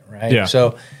drive it, right? Yeah.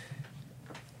 So,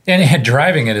 and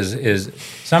driving it is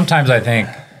sometimes I think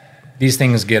these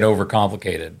things get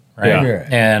overcomplicated, right? Yeah.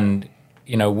 And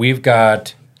we've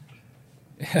got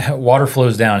water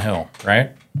flows downhill,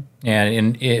 right?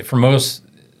 And for most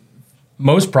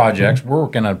projects, we're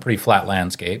working on a pretty flat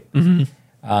landscape.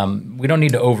 Mm-hmm. We don't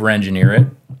need to over-engineer it,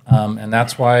 and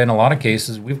that's why in a lot of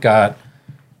cases we've got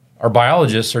our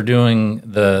biologists are doing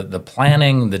the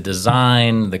planning, the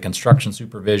design, the construction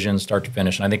supervision, start to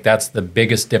finish. And I think that's the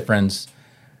biggest difference,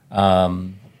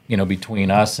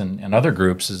 between us and other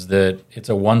groups is that it's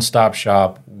a one-stop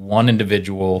shop, one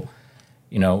individual.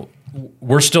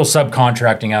 We're still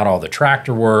subcontracting out all the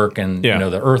tractor work and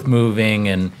the earth moving,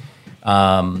 and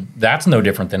that's no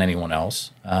different than anyone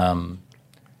else.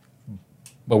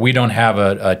 But we don't have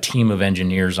a team of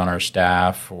engineers on our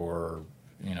staff or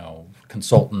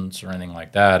consultants or anything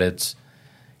like that. It's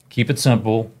keep it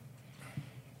simple.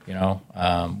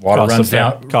 Water runs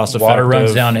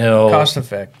downhill, cost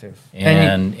effective,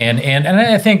 and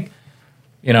I think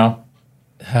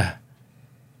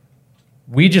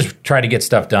we just try to get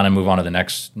stuff done and move on to the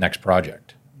next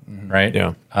project, right?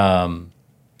 Yeah.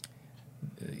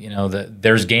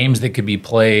 There's games that could be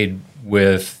played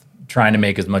with trying to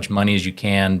make as much money as you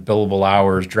can, billable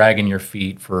hours, dragging your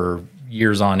feet for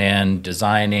years on end,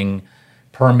 designing,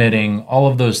 permitting, all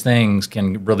of those things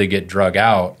can really get drug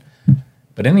out.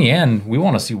 But in the end, we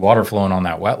want to see water flowing on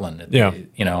that wetland,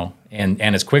 and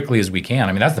as quickly as we can.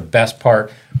 I mean, that's the best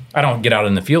part. I don't get out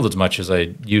in the field as much as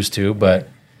I used to, but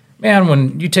man,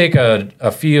 when you take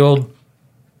a field,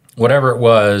 whatever it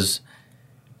was,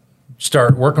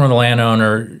 start working with the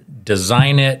landowner,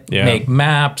 design it, make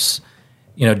maps,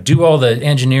 do all the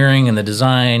engineering and the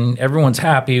design. Everyone's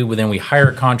happy. Then we hire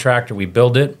a contractor, we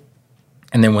build it.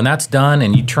 And then when that's done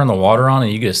and you turn the water on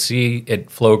and you get to see it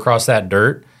flow across that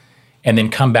dirt, and then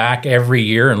come back every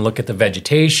year and look at the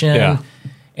vegetation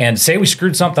and say we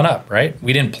screwed something up, right?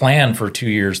 We didn't plan for 2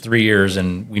 years, 3 years,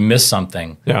 and we missed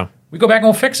something. Yeah. We go back and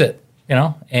we'll fix it,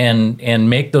 and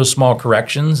make those small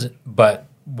corrections. But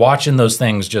watching those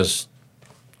things just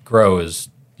grow is,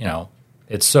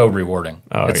 it's so rewarding.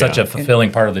 It's such a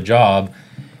fulfilling part of the job.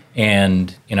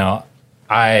 And,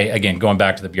 again, going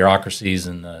back to the bureaucracies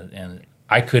and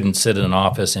I couldn't sit in an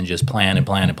office and just plan and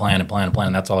plan and plan and plan and plan.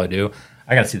 And that's all I do.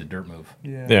 I got to see the dirt move.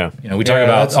 Yeah. We talk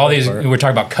about all these. We're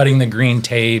talking about cutting the green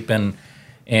tape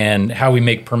and how we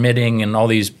make permitting and all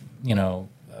these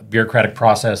bureaucratic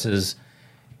processes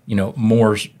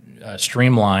more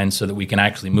streamlined so that we can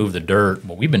actually move the dirt.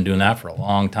 Well, we've been doing that for a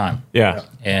long time. Yeah.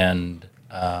 And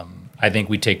I think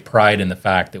we take pride in the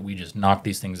fact that we just knock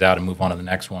these things out and move on to the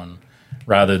next one,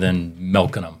 rather than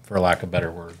milking them, for lack of a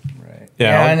better word. Right.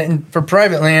 Yeah. And for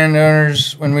private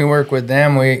landowners, when we work with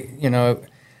them, we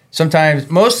sometimes,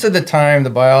 most of the time, the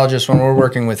biologists, when we're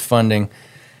working with funding,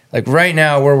 like right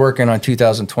now, we're working on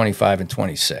 2025 and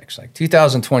 26. Like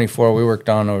 2024, we worked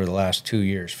on over the last 2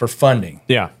 years for funding.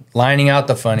 Yeah. Lining out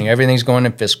the funding. Everything's going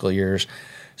in fiscal years.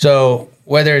 So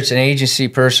whether it's an agency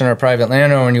person or a private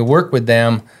landowner, when you work with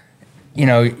them,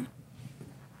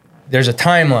 there's a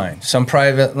timeline. Some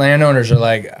private landowners are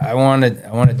like, I want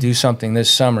to do something this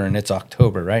summer, and it's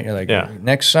October, right? You're like,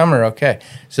 next summer, okay.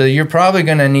 So you're probably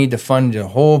going to need to fund the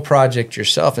whole project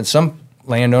yourself, and some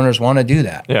landowners want to do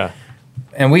that. Yeah.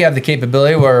 And we have the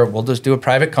capability where we'll just do a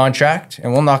private contract,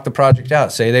 and we'll knock the project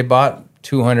out. Say they bought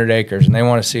 200 acres, and they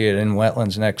want to see it in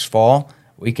wetlands next fall.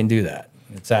 We can do that.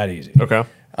 It's that easy. Okay.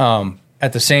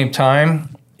 At the same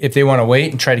time, if they want to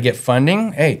wait and try to get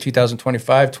funding, hey,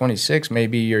 2025, 26 may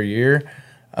be your year,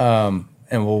 and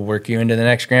we'll work you into the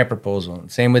next grant proposal.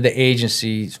 Same with the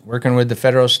agencies, working with the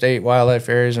federal, state wildlife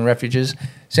areas and refuges.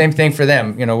 Same thing for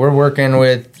them. We're working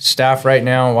with staff right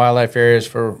now in wildlife areas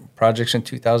for projects in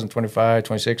 2025,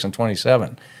 26, and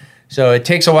 27. So it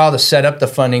takes a while to set up the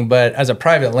funding, but as a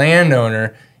private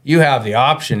landowner, you have the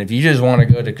option. If you just want to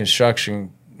go to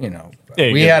construction,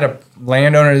 we had a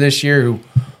landowner this year who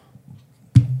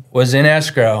was in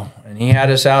escrow, and he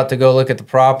had us out to go look at the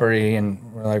property,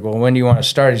 and we're like, well, when do you want to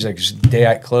start? He's like, just the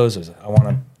day it closes. I want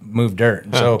to move dirt.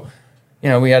 And so,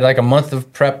 we had like a month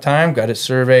of prep time, got it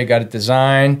surveyed, got it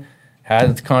designed,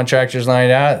 had the contractors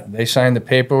lined out. They signed the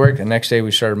paperwork. The next day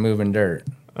we started moving dirt.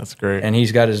 That's great. And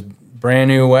he's got his brand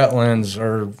new wetlands,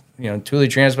 or, tule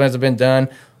transplants have been done,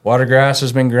 water grass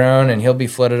has been grown, and he'll be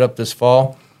flooded up this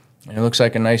fall. And it looks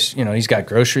like a nice, he's got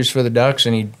groceries for the ducks,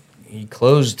 and he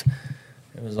closed.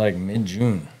 It was like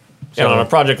mid-June. So, on a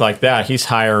project like that, he's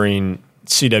hiring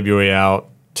CWA out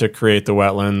to create the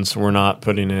wetlands. We're not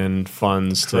putting in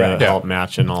funds to help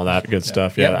match and all that good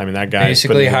stuff. Yeah, I mean, that guy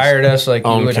basically hired us like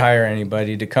you would hire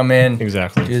anybody to come in,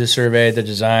 exactly, do the survey, the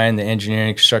design, the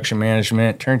engineering, construction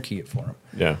management, turnkey it for him.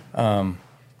 Yeah.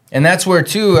 And that's where,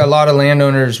 too, a lot of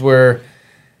landowners were,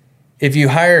 if you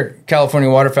hire California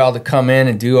waterfowl to come in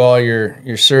and do all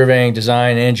your surveying,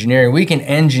 design, and engineering, we can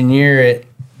engineer it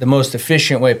the most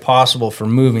efficient way possible for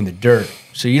moving the dirt.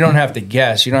 So you don't have to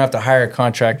guess. You don't have to hire a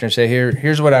contractor and say,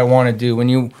 here's what I want to do. When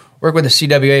you work with a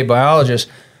CWA biologist,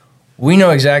 we know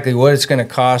exactly what it's going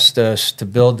to cost us to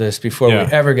build this before we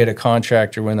ever get a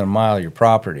contractor within a mile of your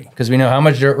property. Because we know how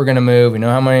much dirt we're going to move. We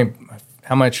know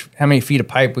how many feet of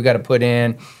pipe we got to put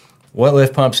in, what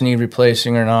lift pumps need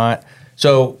replacing or not.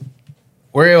 So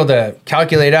we're able to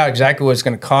calculate out exactly what it's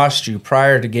going to cost you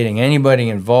prior to getting anybody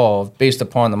involved based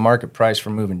upon the market price for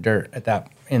moving dirt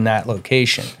in that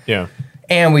location. Yeah.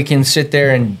 And we can sit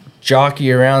there and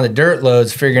jockey around the dirt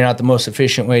loads, figuring out the most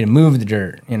efficient way to move the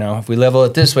dirt. If we level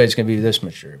it this way, it's going to be this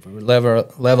much dirt. If we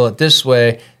level it this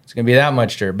way, it's going to be that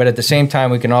much dirt. But at the same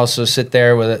time, we can also sit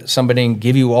there with somebody and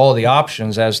give you all the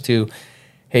options as to,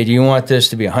 hey, do you want this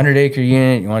to be a 100-acre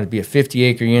unit? You want it to be a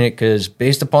 50-acre unit? Because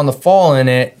based upon the fall in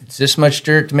it, it's this much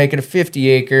dirt to make it a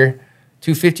 50-acre,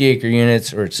 2 50-acre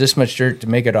units, or it's this much dirt to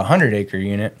make it a 100-acre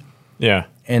unit. Yeah.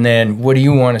 And then what do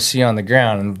you want to see on the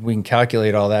ground? And we can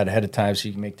calculate all that ahead of time so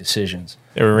you can make decisions.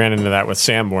 Yeah, we ran into that with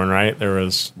Sanborn, right? There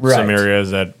was some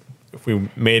areas that if we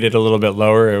made it a little bit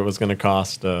lower, it was going to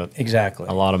cost exactly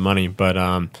a lot of money. But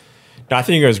I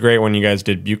think it was great when you guys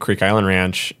did Butte Creek Island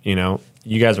Ranch.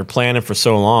 You guys were planning for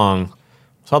so long.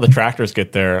 Saw the tractors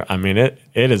get there. I mean, it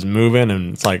is moving,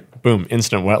 and it's like, boom,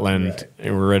 instant wetland.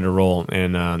 And we're ready to roll.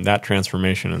 And that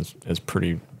transformation is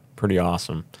pretty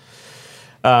awesome.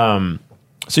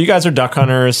 So you guys are duck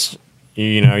hunters.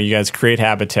 you know, you guys create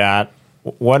habitat.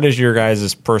 What is your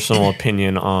guys' personal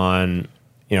opinion on,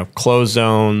 you know, closed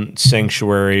zone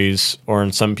sanctuaries, or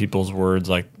in some people's words,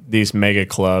 like these mega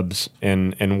clubs,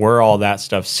 and where all that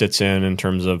stuff sits in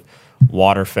terms of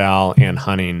waterfowl and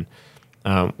hunting?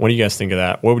 What do you guys think of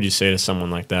that? What would you say to someone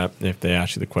like that if they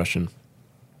ask you the question?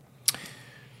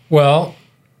 Well,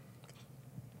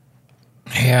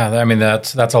 yeah, I mean,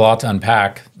 that's a lot to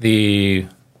unpack.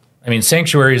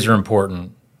 Sanctuaries are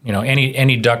important. You know,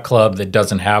 any duck club that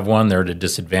doesn't have one, they're at a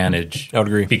disadvantage. I would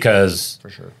agree. Because, for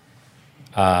sure,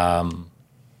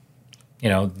 you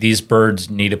know, these birds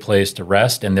need a place to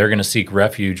rest, and they're going to seek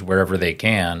refuge wherever they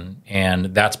can,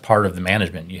 and that's part of the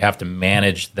management. You have to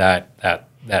manage that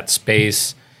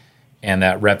space and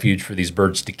that refuge for these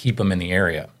birds to keep them in the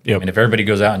area. Yep. I mean, if everybody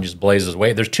goes out and just blazes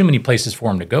away, there's too many places for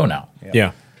them to go now.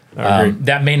 Yeah. I agree.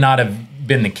 That may not have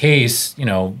been the case, you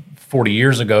know, 40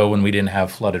 years ago when we didn't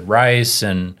have flooded rice,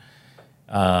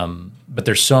 but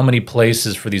there's so many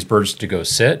places for these birds to go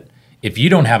sit. If you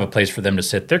don't have a place for them to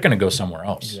sit, they're going to go somewhere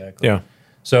else. Exactly. Yeah.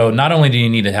 So not only do you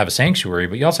need to have a sanctuary,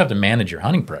 but you also have to manage your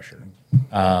hunting pressure.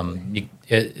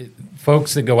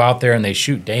 Folks that go out there and they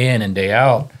shoot day in and day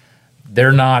out,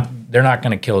 they're not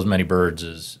going to kill as many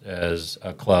birds as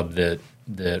a club that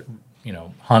you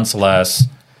know, hunts less,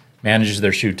 manages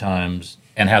their shoot times,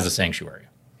 and has a sanctuary.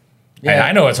 Yeah.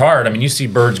 I know it's hard. I mean, you see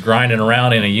birds grinding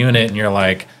around in a unit, and you're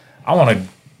like,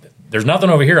 there's nothing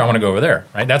over here. I want to go over there,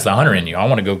 right? That's the hunter in you. I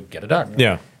want to go get a duck.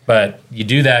 Yeah. But you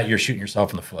do that, you're shooting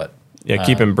yourself in the foot. Yeah,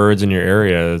 keeping birds in your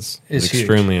area is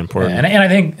extremely important. Yeah,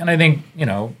 and I think, you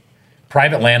know,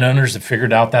 private landowners have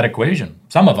figured out that equation.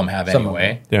 Some of them have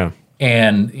anyway. Yeah.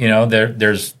 And, you know,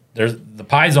 there's the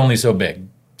pie's only so big.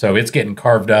 So it's getting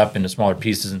carved up into smaller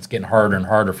pieces, and it's getting harder and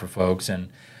harder for folks. And,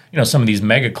 you know, some of these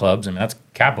mega clubs, I mean, that's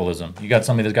capitalism. You got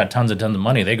somebody that's got tons and tons of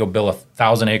money. They go build a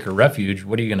 1,000-acre refuge.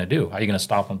 What are you going to do? How are you going to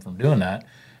stop them from doing that?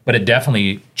 But it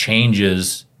definitely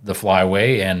changes the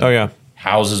flyway and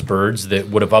houses birds that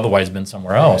would have otherwise been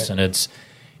somewhere else. Right. And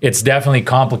it's definitely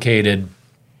complicated,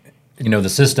 you know, the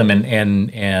system,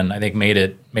 and I think made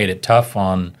it tough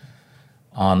on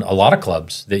a lot of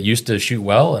clubs that used to shoot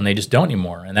well, and they just don't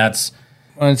anymore. And that's...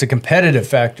 Well, it's a competitive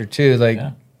factor too. Like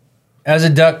as a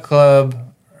duck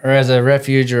club or as a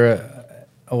refuge or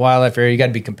a wildlife area, you got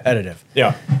to be competitive.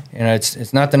 Yeah. You know,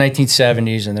 it's not the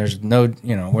 1970s, and there's no,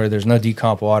 you know, where there's no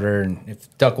decomp water, and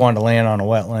if duck wanted to land on a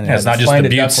wetland, it's not just the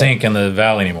Butte Sink in the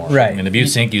valley anymore. Right. I mean, the Butte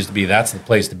Sink used to be, that's the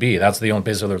place to be. That's the only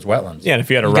place where there's wetlands. Yeah, and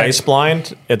if you had a rice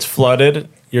blind, it's flooded.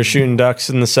 You're shooting ducks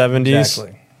in the 70s.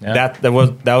 Exactly. Yeah.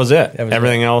 That was it.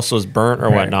 Everything else was burnt or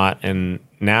whatnot. And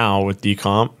now with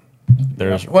decomp,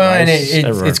 there's and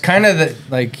it's kind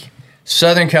of like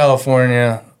Southern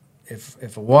California.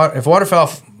 If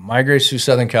waterfowl migrates through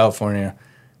Southern California,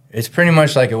 it's pretty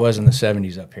much like it was in the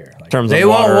 70s up here. Like, in terms they of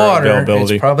want water.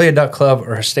 availability. It's probably a duck club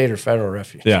or a state or federal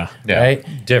refuge. Yeah. Right?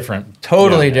 Different.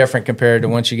 Totally different compared to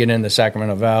once you get into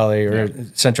Sacramento Valley or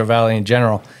Central Valley in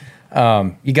general.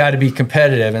 You got to be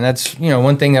competitive, and that's, you know,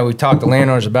 one thing that we talk to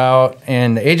landowners about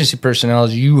and the agency personnel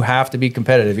is you have to be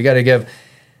competitive. You got to give,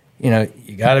 you know,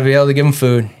 you got to be able to give them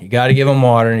food, you got to give them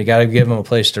water, and you got to give them a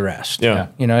place to rest. Yeah.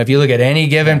 You know, if you look at any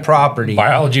given property,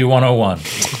 Biology 101,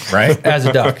 right? As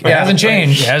a duck, It hasn't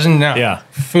changed. It hasn't. No. Yeah.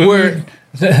 Food,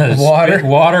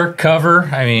 water, cover.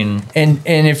 I mean,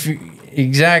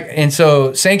 and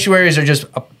so sanctuaries are just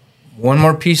one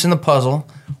more piece in the puzzle.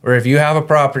 Or if you have a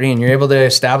property and you're able to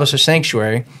establish a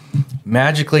sanctuary,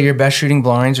 magically your best shooting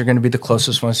blinds are going to be the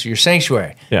closest ones to your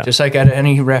sanctuary. Yeah. Just like at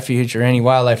any refuge or any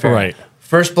wildlife area. Right.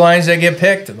 First blinds that get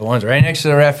picked are the ones right next to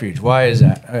the refuge. Why is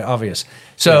that? Obvious.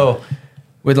 So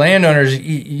with landowners,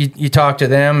 you talk to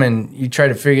them and you try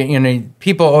to figure, you know,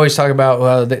 people always talk about,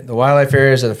 well, the wildlife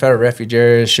areas or the federal refuge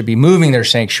areas should be moving their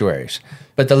sanctuaries.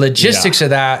 But the logistics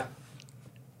of that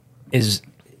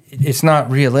it's not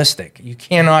realistic. You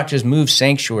cannot just move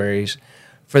sanctuaries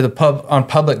for on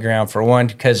public ground, for one,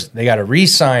 because they got to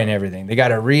re-sign everything. They got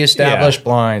to reestablish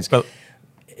blinds. But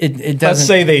it doesn't. Let's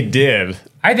say they did.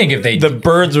 I think if the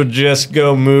birds would just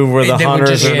go move where the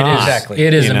hunters are not. Exactly.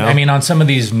 It isn't. You know? I mean, on some of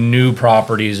these new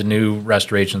properties, new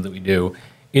restorations that we do,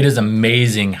 it is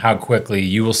amazing how quickly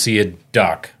you will see a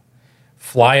duck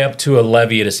fly up to a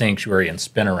levee at a sanctuary and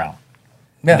spin around.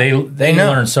 Yeah, they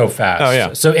learn so fast. Oh,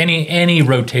 yeah. So any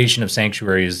rotation of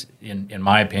sanctuaries, in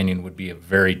my opinion, would be a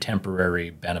very temporary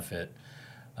benefit,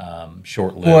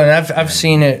 short-lived. Well, and I've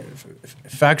seen it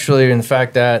factually in the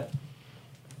fact that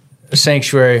a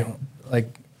sanctuary, like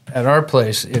at our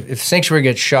place, if sanctuary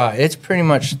gets shot, it's pretty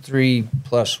much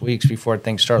 3+ weeks before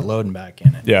things start loading back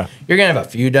in it. Yeah. You're going to have a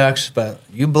few ducks, but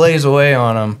you blaze away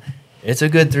on them, it's a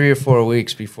good 3 or 4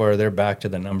 weeks before they're back to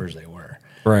the numbers they were.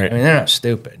 Right. I mean, they're not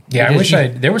stupid. Yeah, I wish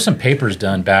there were some papers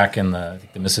done back in the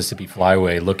Mississippi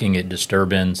Flyway looking at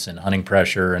disturbance and hunting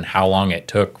pressure and how long it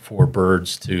took for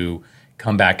birds to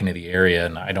come back into the area.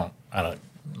 And I don't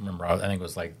remember. I think it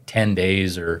was like 10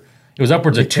 days or it was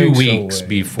upwards of 2 weeks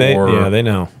before. They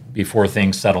know before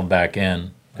things settled back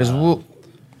in. Because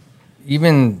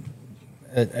even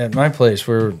at my place,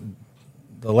 where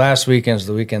the last weekend's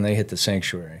the weekend they hit the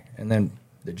sanctuary, and then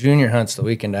the junior hunt's the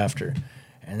weekend after.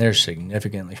 And there's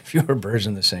significantly fewer birds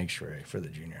in the sanctuary for the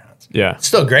junior hunts. Yeah. It's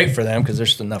still great for them because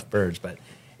there's enough birds, but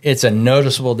it's a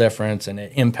noticeable difference, and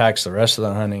it impacts the rest of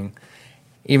the hunting.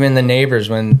 Even the neighbors,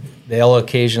 when they'll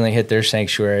occasionally hit their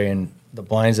sanctuary, and the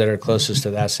blinds that are closest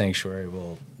to that sanctuary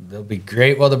they'll be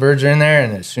great while the birds are in there,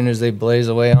 and as soon as they blaze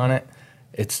away on it,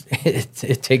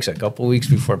 it takes a couple weeks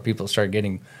before people start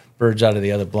getting birds out of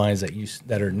the other blinds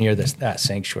that are near that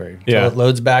sanctuary. Yeah. So it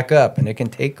loads back up, and it can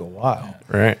take a while.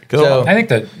 Right. So I think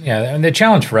that and the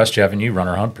challenge for us, Jeff, and you run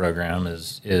our hunt program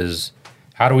is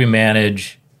how do we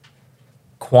manage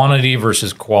quantity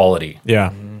versus quality?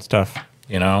 Yeah, it's tough.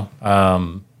 You know,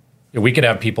 we could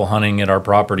have people hunting at our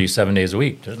property 7 days a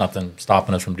week. There's nothing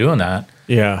stopping us from doing that.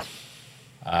 Yeah.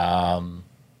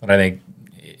 But I think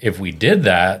if we did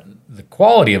that, the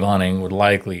quality of hunting would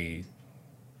likely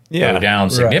go down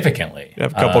significantly. You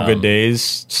have a couple good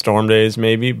days, storm days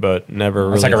maybe, but never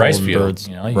really. It's like a rice holding field. birds.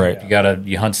 You know, Right.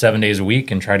 you hunt 7 days a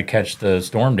week and try to catch the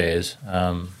storm days.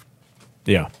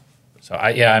 Yeah. So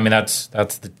I mean that's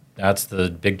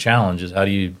the big challenge is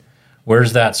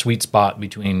where's that sweet spot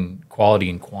between quality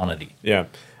and quantity? Yeah.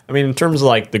 I mean, in terms of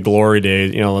like the glory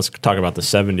days, let's talk about the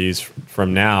 70s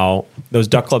from now. Those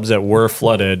duck clubs that were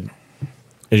flooded,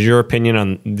 is your opinion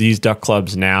on these duck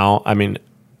clubs now? I mean,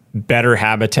 better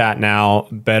habitat now,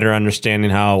 better understanding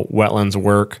how wetlands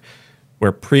work,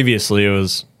 where previously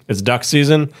it's duck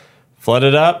season,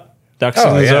 flooded up, duck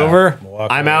season's over,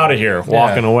 I'm out of here,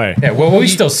 walking away. Yeah, well, we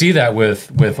still see that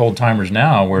with old timers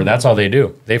now, where that's all they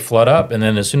do. They flood up, and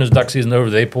then as soon as duck season's over,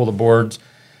 they pull the boards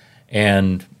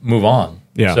and move on.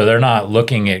 Yeah. So they're not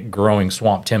looking at growing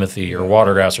swamp timothy or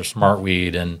watergrass or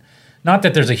smartweed, and not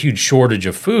that there's a huge shortage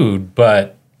of food,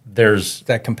 but there's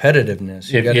that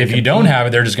competitiveness. If you don't have it,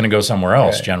 they're just going to go somewhere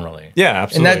else generally. Yeah,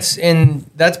 absolutely. And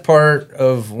that's part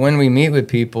of when we meet with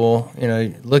people.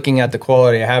 Looking at the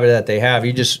quality of habitat they have,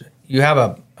 you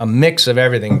have a mix of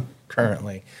everything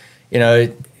currently.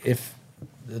 If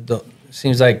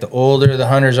seems like the older the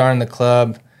hunters are in the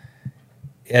club,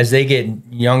 as they get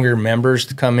younger members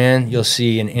to come in, you'll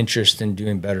see an interest in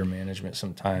doing better management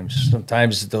sometimes.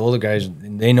 Sometimes the older guys,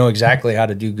 they know exactly how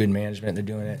to do good management. They're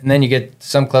doing it. And then you get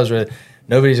some clubs where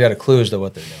nobody's got a clue as to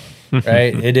what they're doing,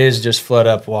 right? It is just flood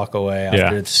up, walk away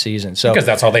after the season. So because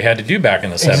that's all they had to do back in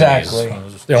the 70s. Exactly. It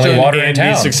was the only water in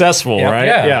town. Be successful, right?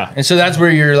 Yeah. And so that's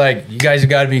where you're like, you guys have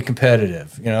got to be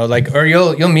competitive, or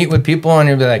you'll meet with people and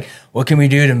you'll be like, what can we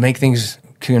do to make things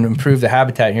can improve the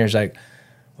habitat here? It's like,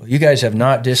 well, you guys have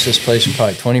not disced this place for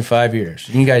probably 25 years.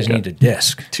 You guys need to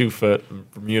disc. 2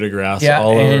 foot Bermuda grass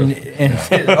all over.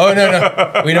 Oh,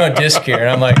 no. We don't disc here. And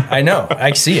I'm like, I know.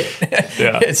 I see it.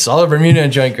 Yeah. It's solid Bermuda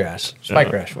and joint grass,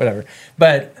 spike grass, whatever.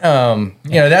 But,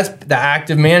 that's the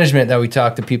active management that we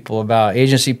talk to people about.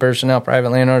 Agency personnel,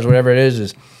 private landowners, whatever it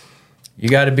is you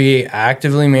got to be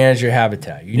actively manage your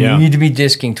habitat. You need to be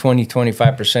disking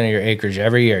 20-25% of your acreage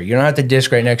every year. You don't have to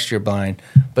disc right next to your blind,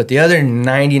 but the other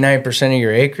 99% of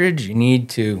your acreage, you need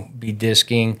to be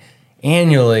disking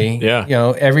annually.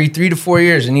 Yeah. Every 3 to 4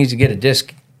 years, it needs to get a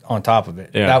disc on top of it.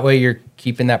 Yeah. That way you're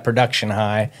keeping that production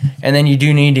high. And then you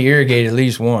do need to irrigate at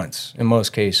least once in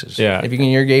most cases. Yeah. If you can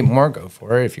irrigate more, go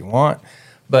for it if you want.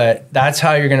 But that's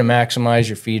how you're going to maximize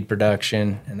your feed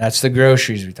production, and that's the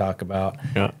groceries we talk about.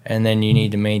 Yeah. And then you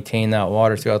need to maintain that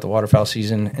water throughout the waterfowl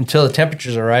season until the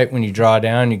temperatures are right. When you draw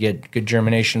down, you get good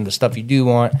germination of the stuff you do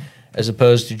want, as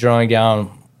opposed to drawing down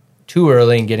too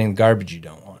early and getting the garbage you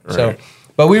don't want. Right. So,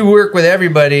 but we work with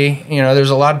everybody. There's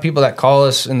a lot of people that call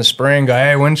us in the spring, go,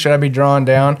 hey, when should I be drawing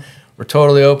down? We're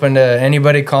totally open to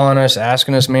anybody calling us,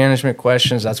 asking us management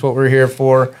questions. That's what we're here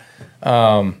for.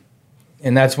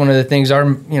 And that's one of the things our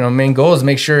main goal is to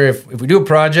make sure if we do a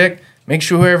project, make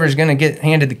sure whoever's going to get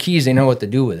handed the keys, they know what to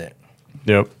do with it.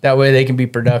 Yep. That way they can be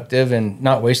productive and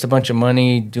not waste a bunch of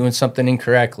money doing something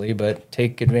incorrectly, but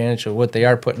take advantage of what they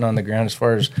are putting on the ground as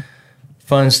far as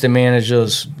funds to manage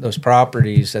those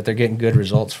properties, that they're getting good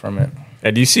results from it.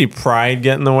 And do you see pride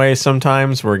get in the way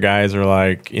sometimes where guys are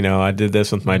like, I did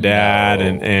this with my dad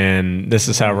and this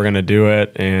is how we're going to do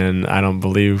it, and I don't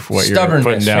believe what you're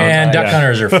putting down. Man, duck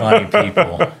hunters are funny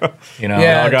people.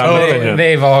 Totally.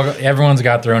 Everyone's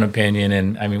got their own opinion,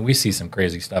 and I mean, we see some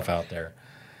crazy stuff out there.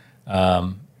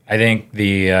 I think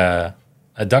the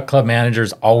a duck club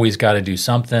manager's always got to do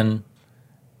something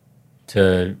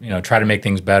to, try to make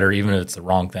things better, even if it's the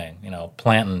wrong thing,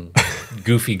 planting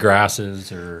goofy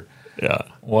grasses or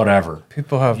whatever.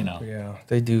 People have,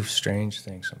 they do strange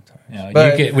things sometimes.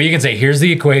 You can say, here's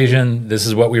the equation. This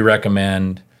is what we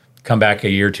recommend. Come back a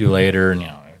year or two later and,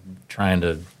 trying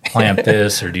to plant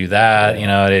this or do that.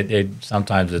 It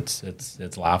sometimes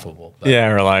it's laughable. But. Yeah,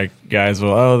 or like guys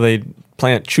they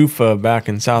plant chufa back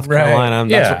in South Carolina.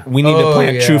 Yeah. We need to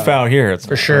plant chufa out here. It's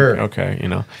for sure. Okay,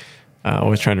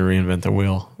 always trying to reinvent the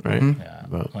wheel, right? Mm-hmm.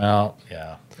 Yeah. Well,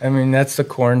 yeah. I mean, that's the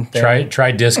corn thing.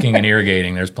 Try disking and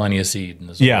irrigating. There's plenty of seed in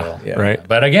this soil. Yeah, right.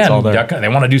 But again, they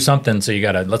want to do something, so you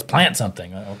got to, let's plant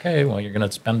something. Okay, well, you're going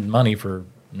to spend money for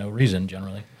no reason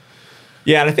generally.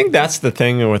 Yeah, and I think that's the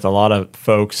thing with a lot of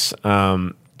folks,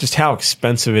 just how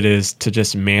expensive it is to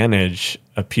just manage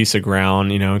a piece of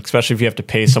ground, especially if you have to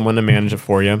pay someone to manage it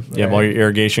for you. You have all your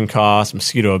irrigation costs,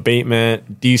 mosquito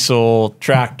abatement, diesel,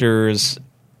 tractors.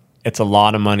 It's a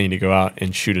lot of money to go out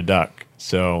and shoot a duck.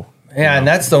 So and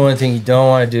that's the one thing you don't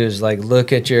want to do is like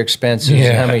look at your expenses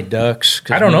and how many ducks.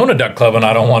 I don't own a duck club and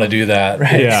I don't want to do that.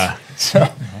 Right. Yeah. So,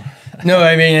 no,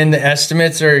 I mean, and the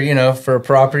estimates are, for a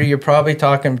property, you're probably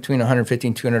talking between $150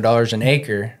 and $200 an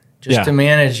acre just to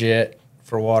manage it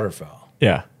for waterfowl.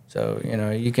 Yeah. So,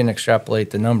 you can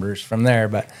extrapolate the numbers from there.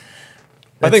 But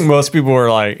I think most people are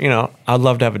like, I'd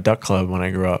love to have a duck club when I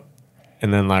grew up.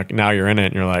 And then like now you're in it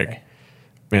and you're like,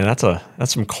 man,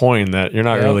 that's some coin that you're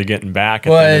not really getting back at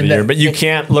the end of the year. But you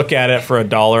can't look at it for a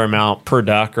dollar amount per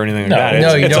duck or anything like that.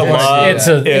 No, you don't want to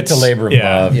do that. It's a labor of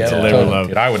love. It's a labor of love.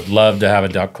 Dude, I would love to have a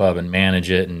duck club and manage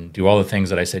it and do all the things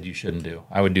that I said you shouldn't do.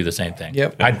 I would do the same thing.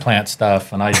 Yep. I'd plant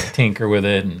stuff and I'd tinker with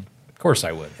it, and of course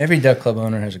I would. Every duck club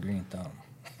owner has a green thumb.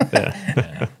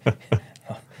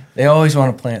 They always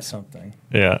want to plant something.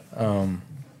 Yeah.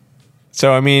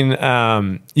 So, I mean,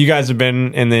 you guys have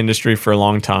been in the industry for a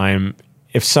long time.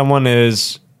 If someone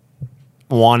is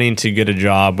wanting to get a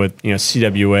job with,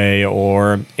 CWA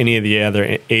or any of the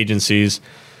other agencies,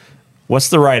 what's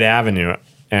the right avenue?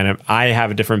 And I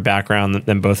have a different background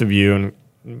than both of you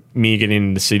and me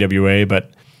getting into CWA,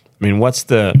 but I mean, what's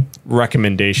the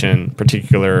recommendation,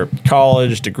 particular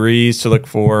college, degrees to look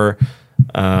for,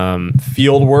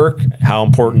 field work? How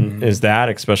important is that,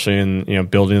 especially in,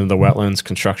 building the wetlands,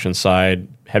 construction side,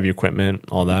 heavy equipment,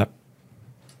 all that?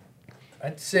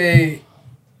 I'd say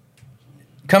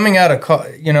coming out of,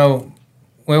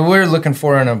 when we're looking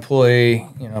for an employee,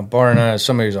 barring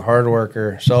somebody who's a hard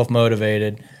worker,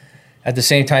 self-motivated, at the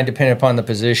same time, depending upon the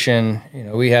position,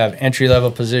 we have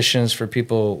entry-level positions for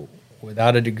people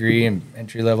without a degree and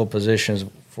entry-level positions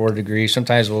for a degree.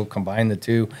 Sometimes we'll combine the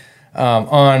two.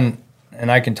 And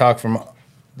I can talk from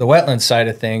the wetland side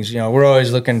of things. We're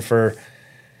always looking for,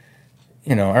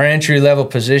 our entry-level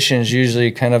positions,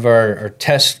 usually kind of our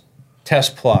test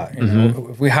plot.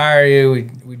 If we hire you,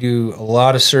 we do a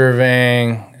lot of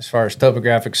surveying as far as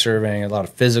topographic surveying, a lot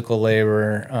of physical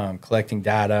labor, collecting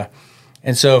data.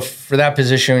 And so for that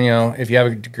position, if you have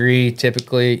a degree,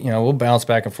 typically, we'll bounce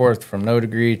back and forth from no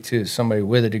degree to somebody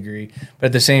with a degree. But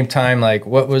at the same time, like,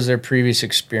 what was their previous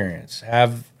experience?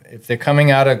 If they're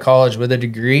coming out of college with a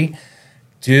degree,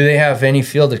 do they have any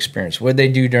field experience? What did they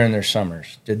do during their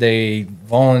summers? Did they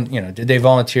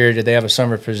volunteer? Did they have a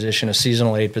summer position, a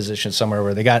seasonal aid position somewhere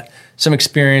where they got some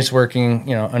experience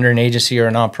working, under an agency or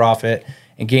a nonprofit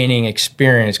and gaining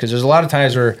experience? Because there's a lot of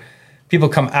times where people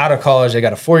come out of college, they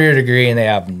got a 4-year degree and they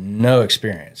have no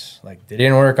experience. Like, they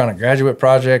didn't work on a graduate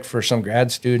project for some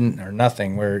grad student or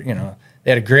nothing, where, they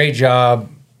had a great job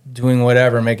doing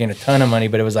whatever, making a ton of money,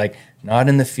 but it was like not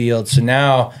in the field. So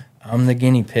now I'm the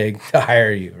guinea pig to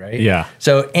hire you, right? Yeah.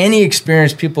 So any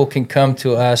experienced people can come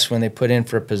to us when they put in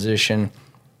for a position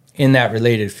in that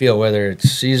related field, whether it's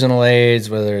seasonal aids,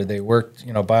 whether they worked,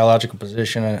 biological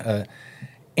position,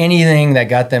 anything that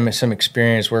got them some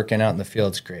experience working out in the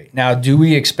field is great. Now, do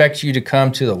we expect you to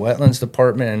come to the wetlands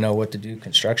department and know what to do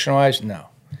construction-wise? No.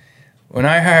 When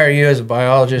I hire you as a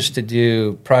biologist to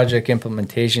do project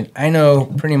implementation, I know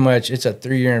pretty much it's a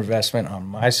 3-year investment on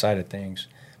my side of things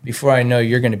before I know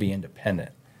you're going to be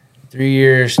independent. 3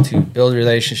 years to build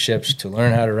relationships, to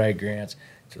learn how to write grants,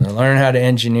 to learn how to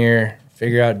engineer,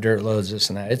 figure out dirt loads, this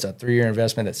and that. It's a 3-year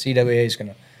investment that CWA is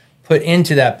going to put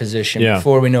into that position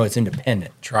before we know it's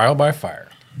independent. Trial by fire.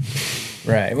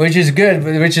 Right, which is good,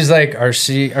 which is like our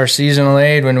seasonal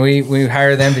aid when we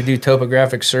hire them to do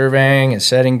topographic surveying and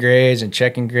setting grades and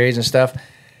checking grades and stuff.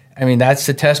 I mean, that's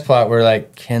the test plot where,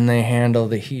 like, can they handle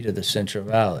the heat of the Central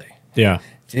Valley? Yeah.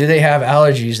 Do they have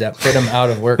allergies that put them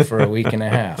out of work for a week and a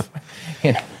half?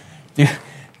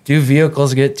 do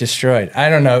vehicles get destroyed? I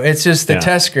don't know. It's just the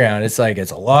test ground. It's like,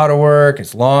 it's a lot of work.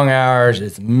 It's long hours.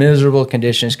 It's miserable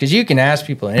conditions. Because you can ask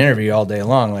people in an interview all day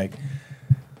long, like,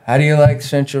 how do you like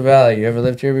Central Valley? You ever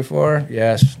lived here before?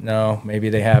 Yes. No. Maybe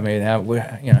they have. Maybe they have.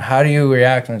 You know, how do you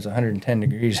react when it's 110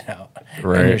 degrees out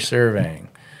and you're surveying?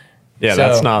 Yeah, so,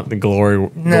 that's not the glory.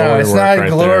 No, it's not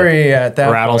right glory there. At that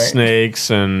Rattlesnakes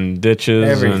point. And ditches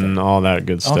Everything. And all that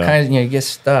good stuff. All kinds. You get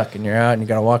stuck and you're out and you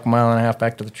got to walk a mile and a half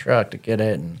back to the truck to get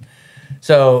it. And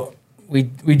so we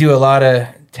do a lot of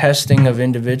testing of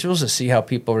individuals to see how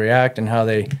people react and how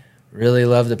they really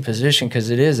love the position,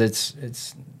 because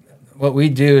it's what we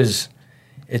do is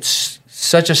it's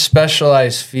such a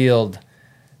specialized field.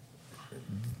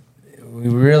 We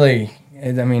really.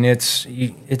 I mean, it's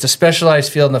a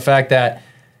specialized field in the fact that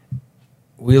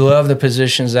we love the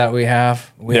positions that we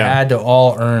have. We had to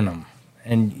all earn them.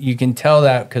 And you can tell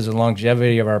that because of the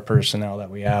longevity of our personnel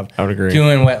that we have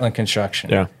doing wetland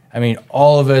construction. Yeah. I mean,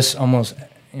 all of us almost,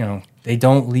 they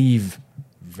don't leave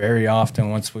very often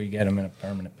once we get them in a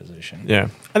permanent position. Yeah.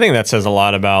 I think that says a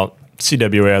lot about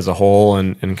CWA as a whole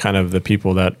and kind of the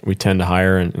people that we tend to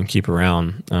hire and keep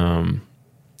around.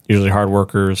 Usually hard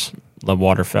workers, love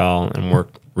waterfowl, and work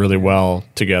really well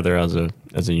together as a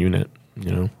unit,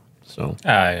 So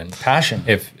and passion.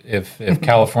 If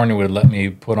California would let me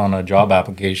put on a job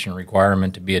application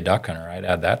requirement to be a duck hunter, I'd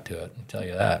add that to it. I'll tell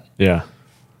you that. Yeah.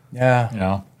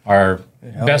 Our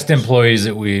best employees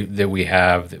that we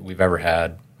have that we've ever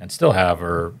had and still have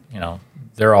are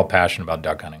they're all passionate about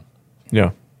duck hunting.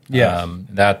 Yeah. Yeah.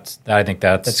 I think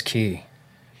that's key.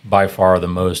 By far the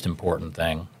most important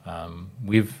thing.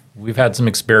 We've had some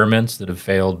experiments that have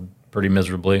failed pretty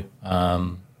miserably,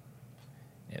 but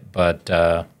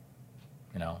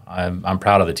I'm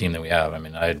proud of the team that we have. I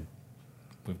mean,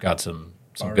 we've got some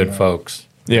good folks.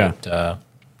 Yeah,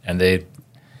 and the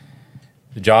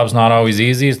job's not always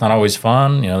easy. It's not always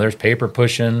fun. There's paper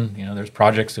pushing. There's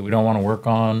projects that we don't want to work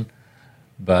on,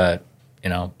 but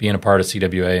being a part of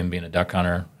CWA and being a duck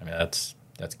hunter, I mean, that's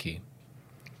key.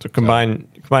 So combine,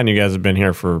 you guys have been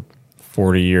here for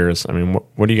 40 years. I mean,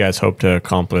 what do you guys hope to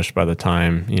accomplish by the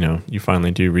time, you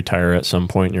finally do retire at some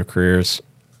point in your careers?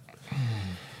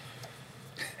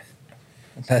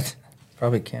 That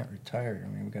probably can't retire. I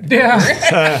mean, we got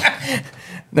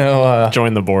no.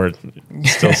 Join the board.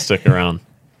 Still stick around.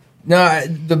 No,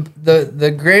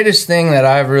 the greatest thing that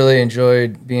I've really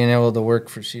enjoyed being able to work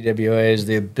for CWA is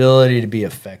the ability to be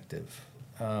effective.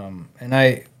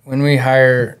 When we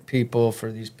hire people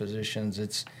for these positions,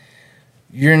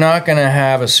 you're not going to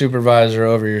have a supervisor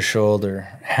over your shoulder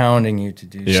hounding you to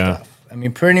do stuff. I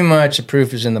mean, pretty much the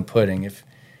proof is in the pudding. If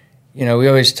we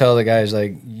always tell the guys,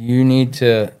 like, you need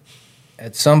to,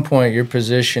 at some point, your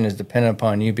position is dependent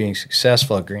upon you being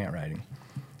successful at grant writing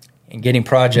and getting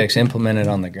projects implemented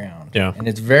on the ground. Yeah. And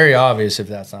it's very obvious if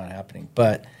that's not happening.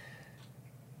 But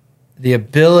the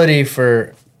ability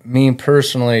for me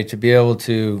personally to be able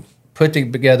to put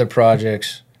together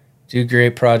projects, do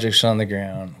great projects on the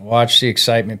ground, watch the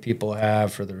excitement people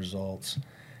have for the results,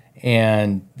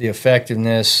 and the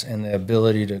effectiveness and the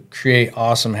ability to create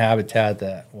awesome habitat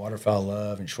that waterfowl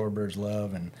love and shorebirds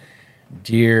love and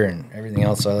deer and everything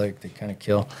else I like to kind of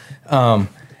kill,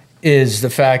 is the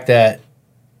fact that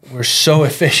we're so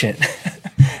efficient.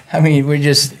 I mean,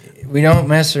 we don't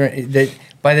mess around.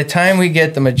 By the time we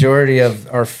get the majority of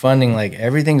our funding, like,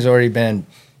 everything's already been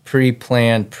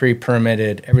pre-planned,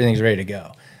 pre-permitted, everything's ready to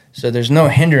go. So there's no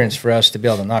hindrance for us to be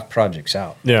able to knock projects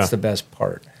out. Yeah. That's the best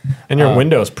part. And your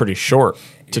window is pretty short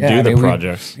to do the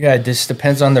projects. It just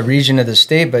depends on the region of the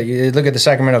state. But you look at the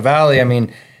Sacramento Valley, I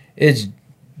mean, it's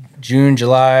June,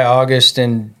 July, August,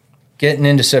 and getting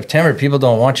into September, people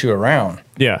don't want you around.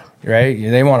 Yeah. Right?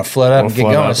 They want to flood up and get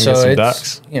going. So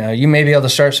it's, you may be able to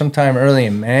start sometime early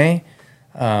in May.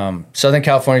 Southern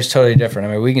California is totally different.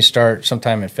 I mean, we can start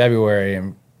sometime in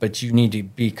February, but you need to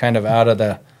be kind of out of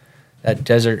that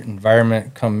desert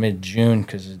environment come mid-June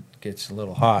because it gets a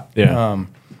little hot. Yeah.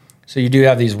 So you do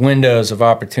have these windows of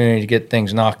opportunity to get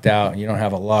things knocked out. You don't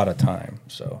have a lot of time.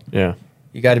 So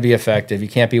you got to be effective. You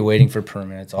can't be waiting for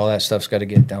permits. All that stuff's got to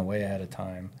get done way ahead of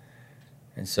time.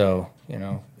 And so,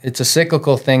 it's a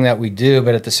cyclical thing that we do,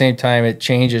 but at the same time, it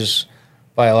changes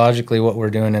biologically what we're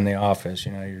doing in the office.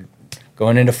 You're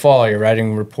going into fall, you're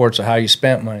writing reports of how you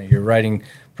spent money. You're writing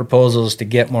proposals to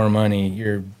get more money.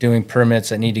 You're doing permits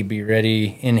that need to be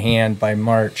ready in hand by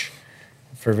March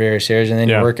for various areas. And then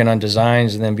you're working on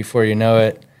designs. And then before you know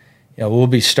it, we'll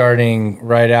be starting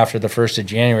right after the 1st of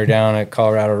January down at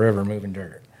Colorado River moving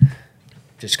dirt.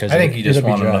 Just because I think you just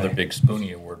want another big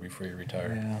Spoonie Award before you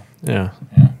retire. Yeah.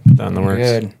 Put that in the works.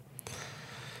 Good.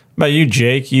 About you,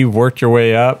 Jake, you've worked your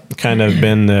way up, kind of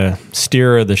been the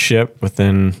steerer of the ship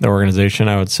within the organization,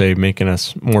 I would say, making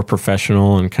us more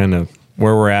professional and kind of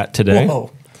where we're at today.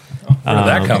 Whoa. Where did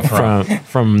that come from?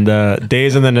 From the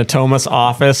days in the Natomas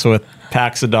office with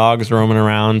packs of dogs roaming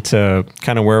around to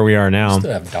kind of where we are now.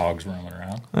 Still have dogs roaming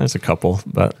around. There's a couple,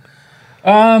 but...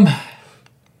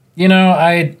 You know,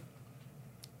 I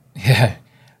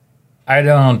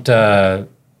don't, I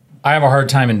have a hard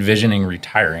time envisioning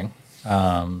retiring,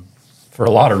 for a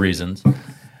lot of reasons.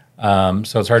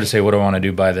 So it's hard to say what I want to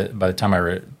do by the time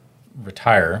I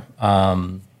retire.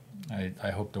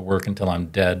 I hope to work until I'm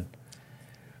dead.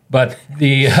 But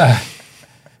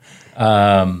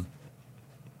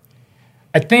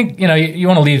I think, you know, you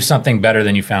want to leave something better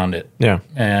than you found it. Yeah.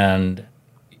 And,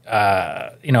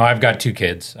 you know, I've got two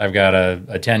kids. I've got a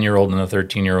 10-year-old and a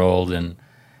 13-year-old, and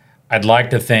I'd like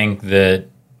to think that,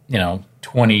 you know,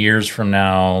 20 years from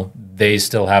now, they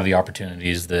still have the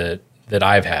opportunities that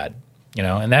I've had, you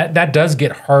know, and that does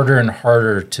get harder and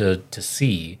harder to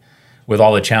see with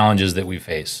all the challenges that we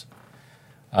face.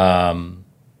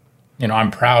 You know,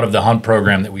 I'm proud of the hunt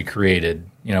program that we created,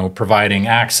 you know, providing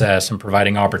access and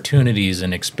providing opportunities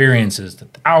and experiences to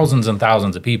thousands and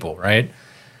thousands of people, right?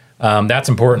 That's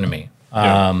important to me.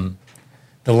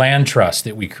 The land trust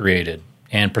that we created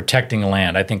and protecting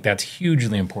land, I think that's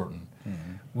hugely important.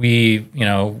 Mm-hmm.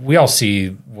 We all see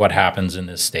what happens in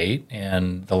this state,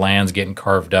 and the land's getting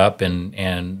carved up,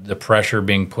 and the pressure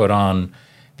being put on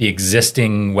the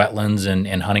existing wetlands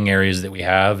and hunting areas that we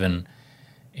have,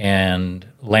 and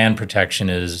land protection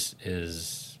is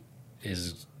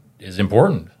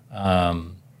important.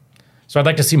 So I'd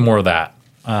like to see more of that.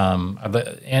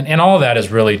 And all of that is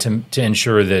really to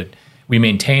ensure that we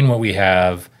maintain what we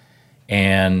have,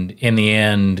 and in the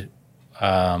end,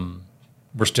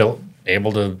 we're still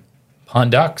able to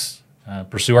hunt ducks,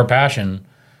 pursue our passion,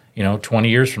 20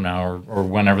 years from now or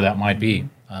whenever that might be.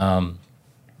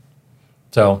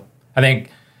 So I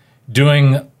think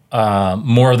doing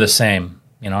more of the same.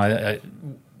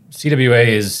 CWA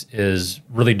is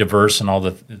really diverse in all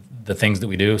the things that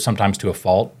we do, sometimes to a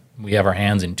fault. We have our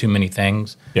hands in too many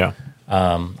things. Yeah.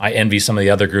 I envy some of the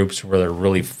other groups where they're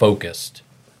really focused.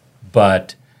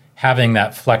 But having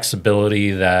that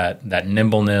flexibility, that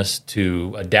nimbleness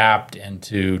to adapt and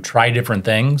to try different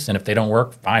things, and if they don't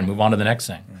work, fine, move on to the next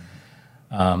thing.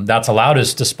 Mm-hmm. That's allowed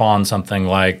us to spawn something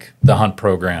like the hunt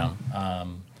program.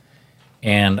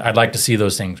 And I'd like to see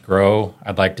those things grow.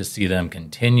 I'd like to see them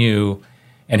continue.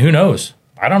 And who knows?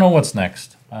 I don't know what's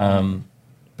next.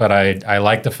 But I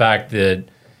like the fact that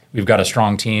we've got a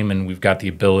strong team and we've got the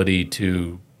ability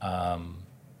to,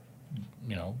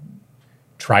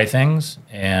 try things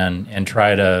and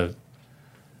try to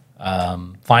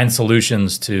find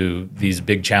solutions to these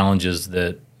big challenges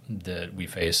that we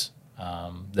face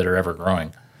that are ever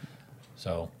growing.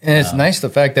 So, and it's nice the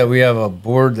fact that we have a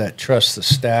board that trusts the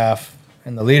staff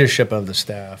and the leadership of the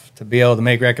staff to be able to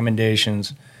make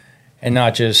recommendations and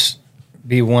not just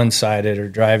be one-sided or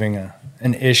driving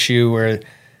an issue where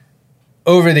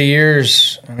over the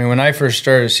years, when I first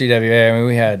started CWA,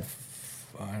 we had,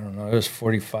 it was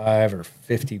 45 or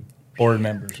 50 board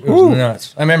members. It was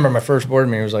nuts. I remember my first board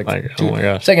meeting was oh my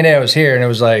gosh. Second day I was here, and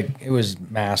it was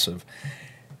massive.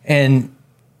 And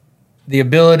the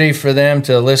ability for them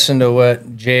to listen to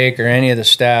what Jake or any of the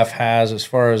staff has as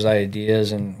far as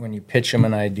ideas, and when you pitch them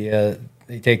an idea,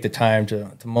 they take the time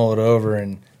to mull it over,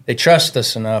 and they trust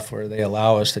us enough where they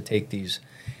allow us to take these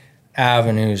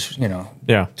avenues.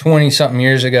 20-something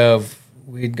years ago,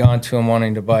 we'd gone to them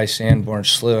wanting to buy Sanborn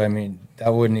Slough.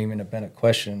 That wouldn't even have been a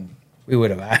question we would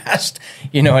have asked.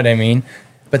 You know what I mean?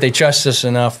 But they trust us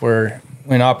enough where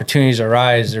when opportunities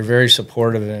arise, they're very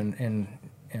supportive in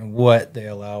what they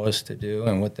allow us to do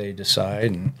and what they decide.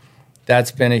 And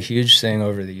that's been a huge thing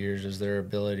over the years, is their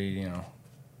ability,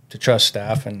 to trust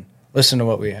staff and listen to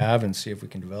what we have and see if we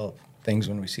can develop things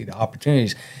when we see the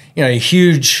opportunities. A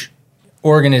huge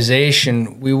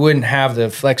organization, we wouldn't have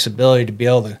the flexibility to be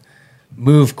able to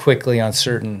move quickly on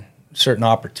certain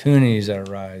opportunities that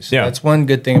arise. Yeah. That's one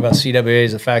good thing about CWA,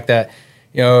 is the fact that,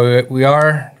 we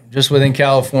are just within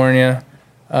California.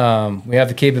 We have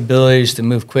the capabilities to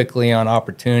move quickly on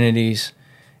opportunities,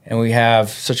 and we have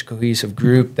such a cohesive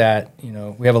group that,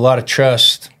 we have a lot of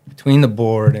trust between the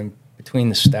board and between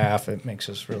the staff. It makes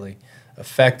us really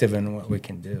effective in what we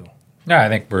can do. Yeah, I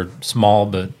think we're small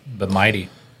but mighty.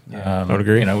 I would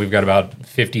agree. We've got about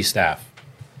 50 staff,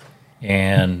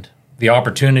 and the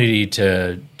opportunity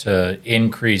to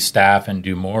increase staff and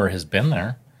do more has been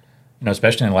there,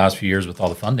 especially in the last few years with all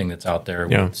the funding that's out there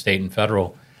with state and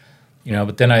federal.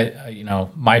 But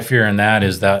then my fear in that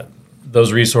is that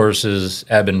those resources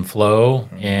ebb and flow,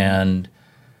 and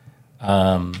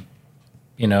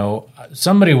You know,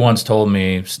 somebody once told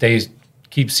me,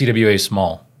 keep CWA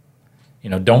small. You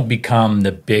know, don't become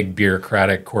the big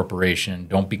bureaucratic corporation.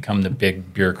 Don't become the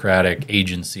big bureaucratic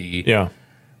agency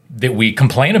that we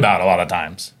complain about a lot of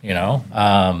times, you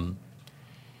know.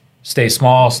 Stay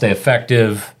small, stay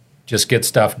effective, just get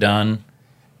stuff done.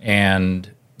 And,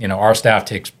 you know, our staff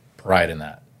takes pride in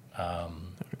that.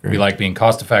 We like being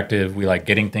cost effective. We like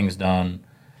getting things done.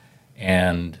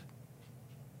 And,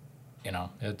 you know,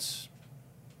 it's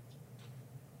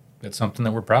something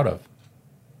that we're proud of.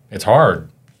 It's hard.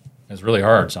 It's really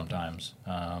hard sometimes.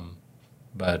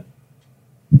 But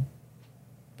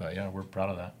yeah, we're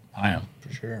proud of that. I am.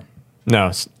 For sure.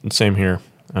 No, same here.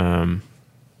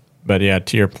 But yeah,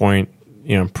 to your point,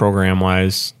 you know, program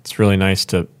wise, it's really nice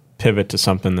to pivot to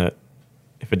something that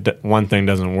if one thing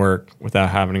doesn't work without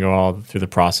having to go all through the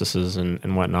processes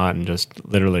and whatnot, and just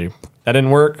literally that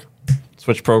didn't work,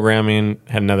 switch programming,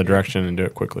 head another direction, and do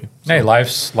it quickly. So. Hey,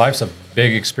 life's a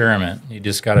big experiment. You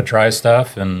just got to try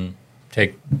stuff and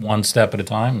take one step at a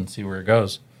time and see where it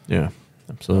goes. Yeah,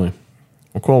 absolutely.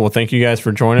 Well, cool. Well, thank you guys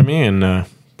for joining me, and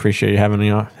appreciate you having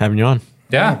you on.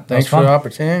 Yeah, thanks for the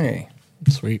opportunity.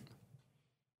 Sweet.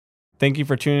 Thank you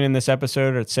for tuning in this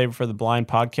episode of Save It for the Blind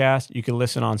podcast. You can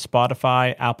listen on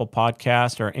Spotify, Apple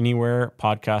Podcasts, or anywhere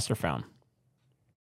podcasts are found.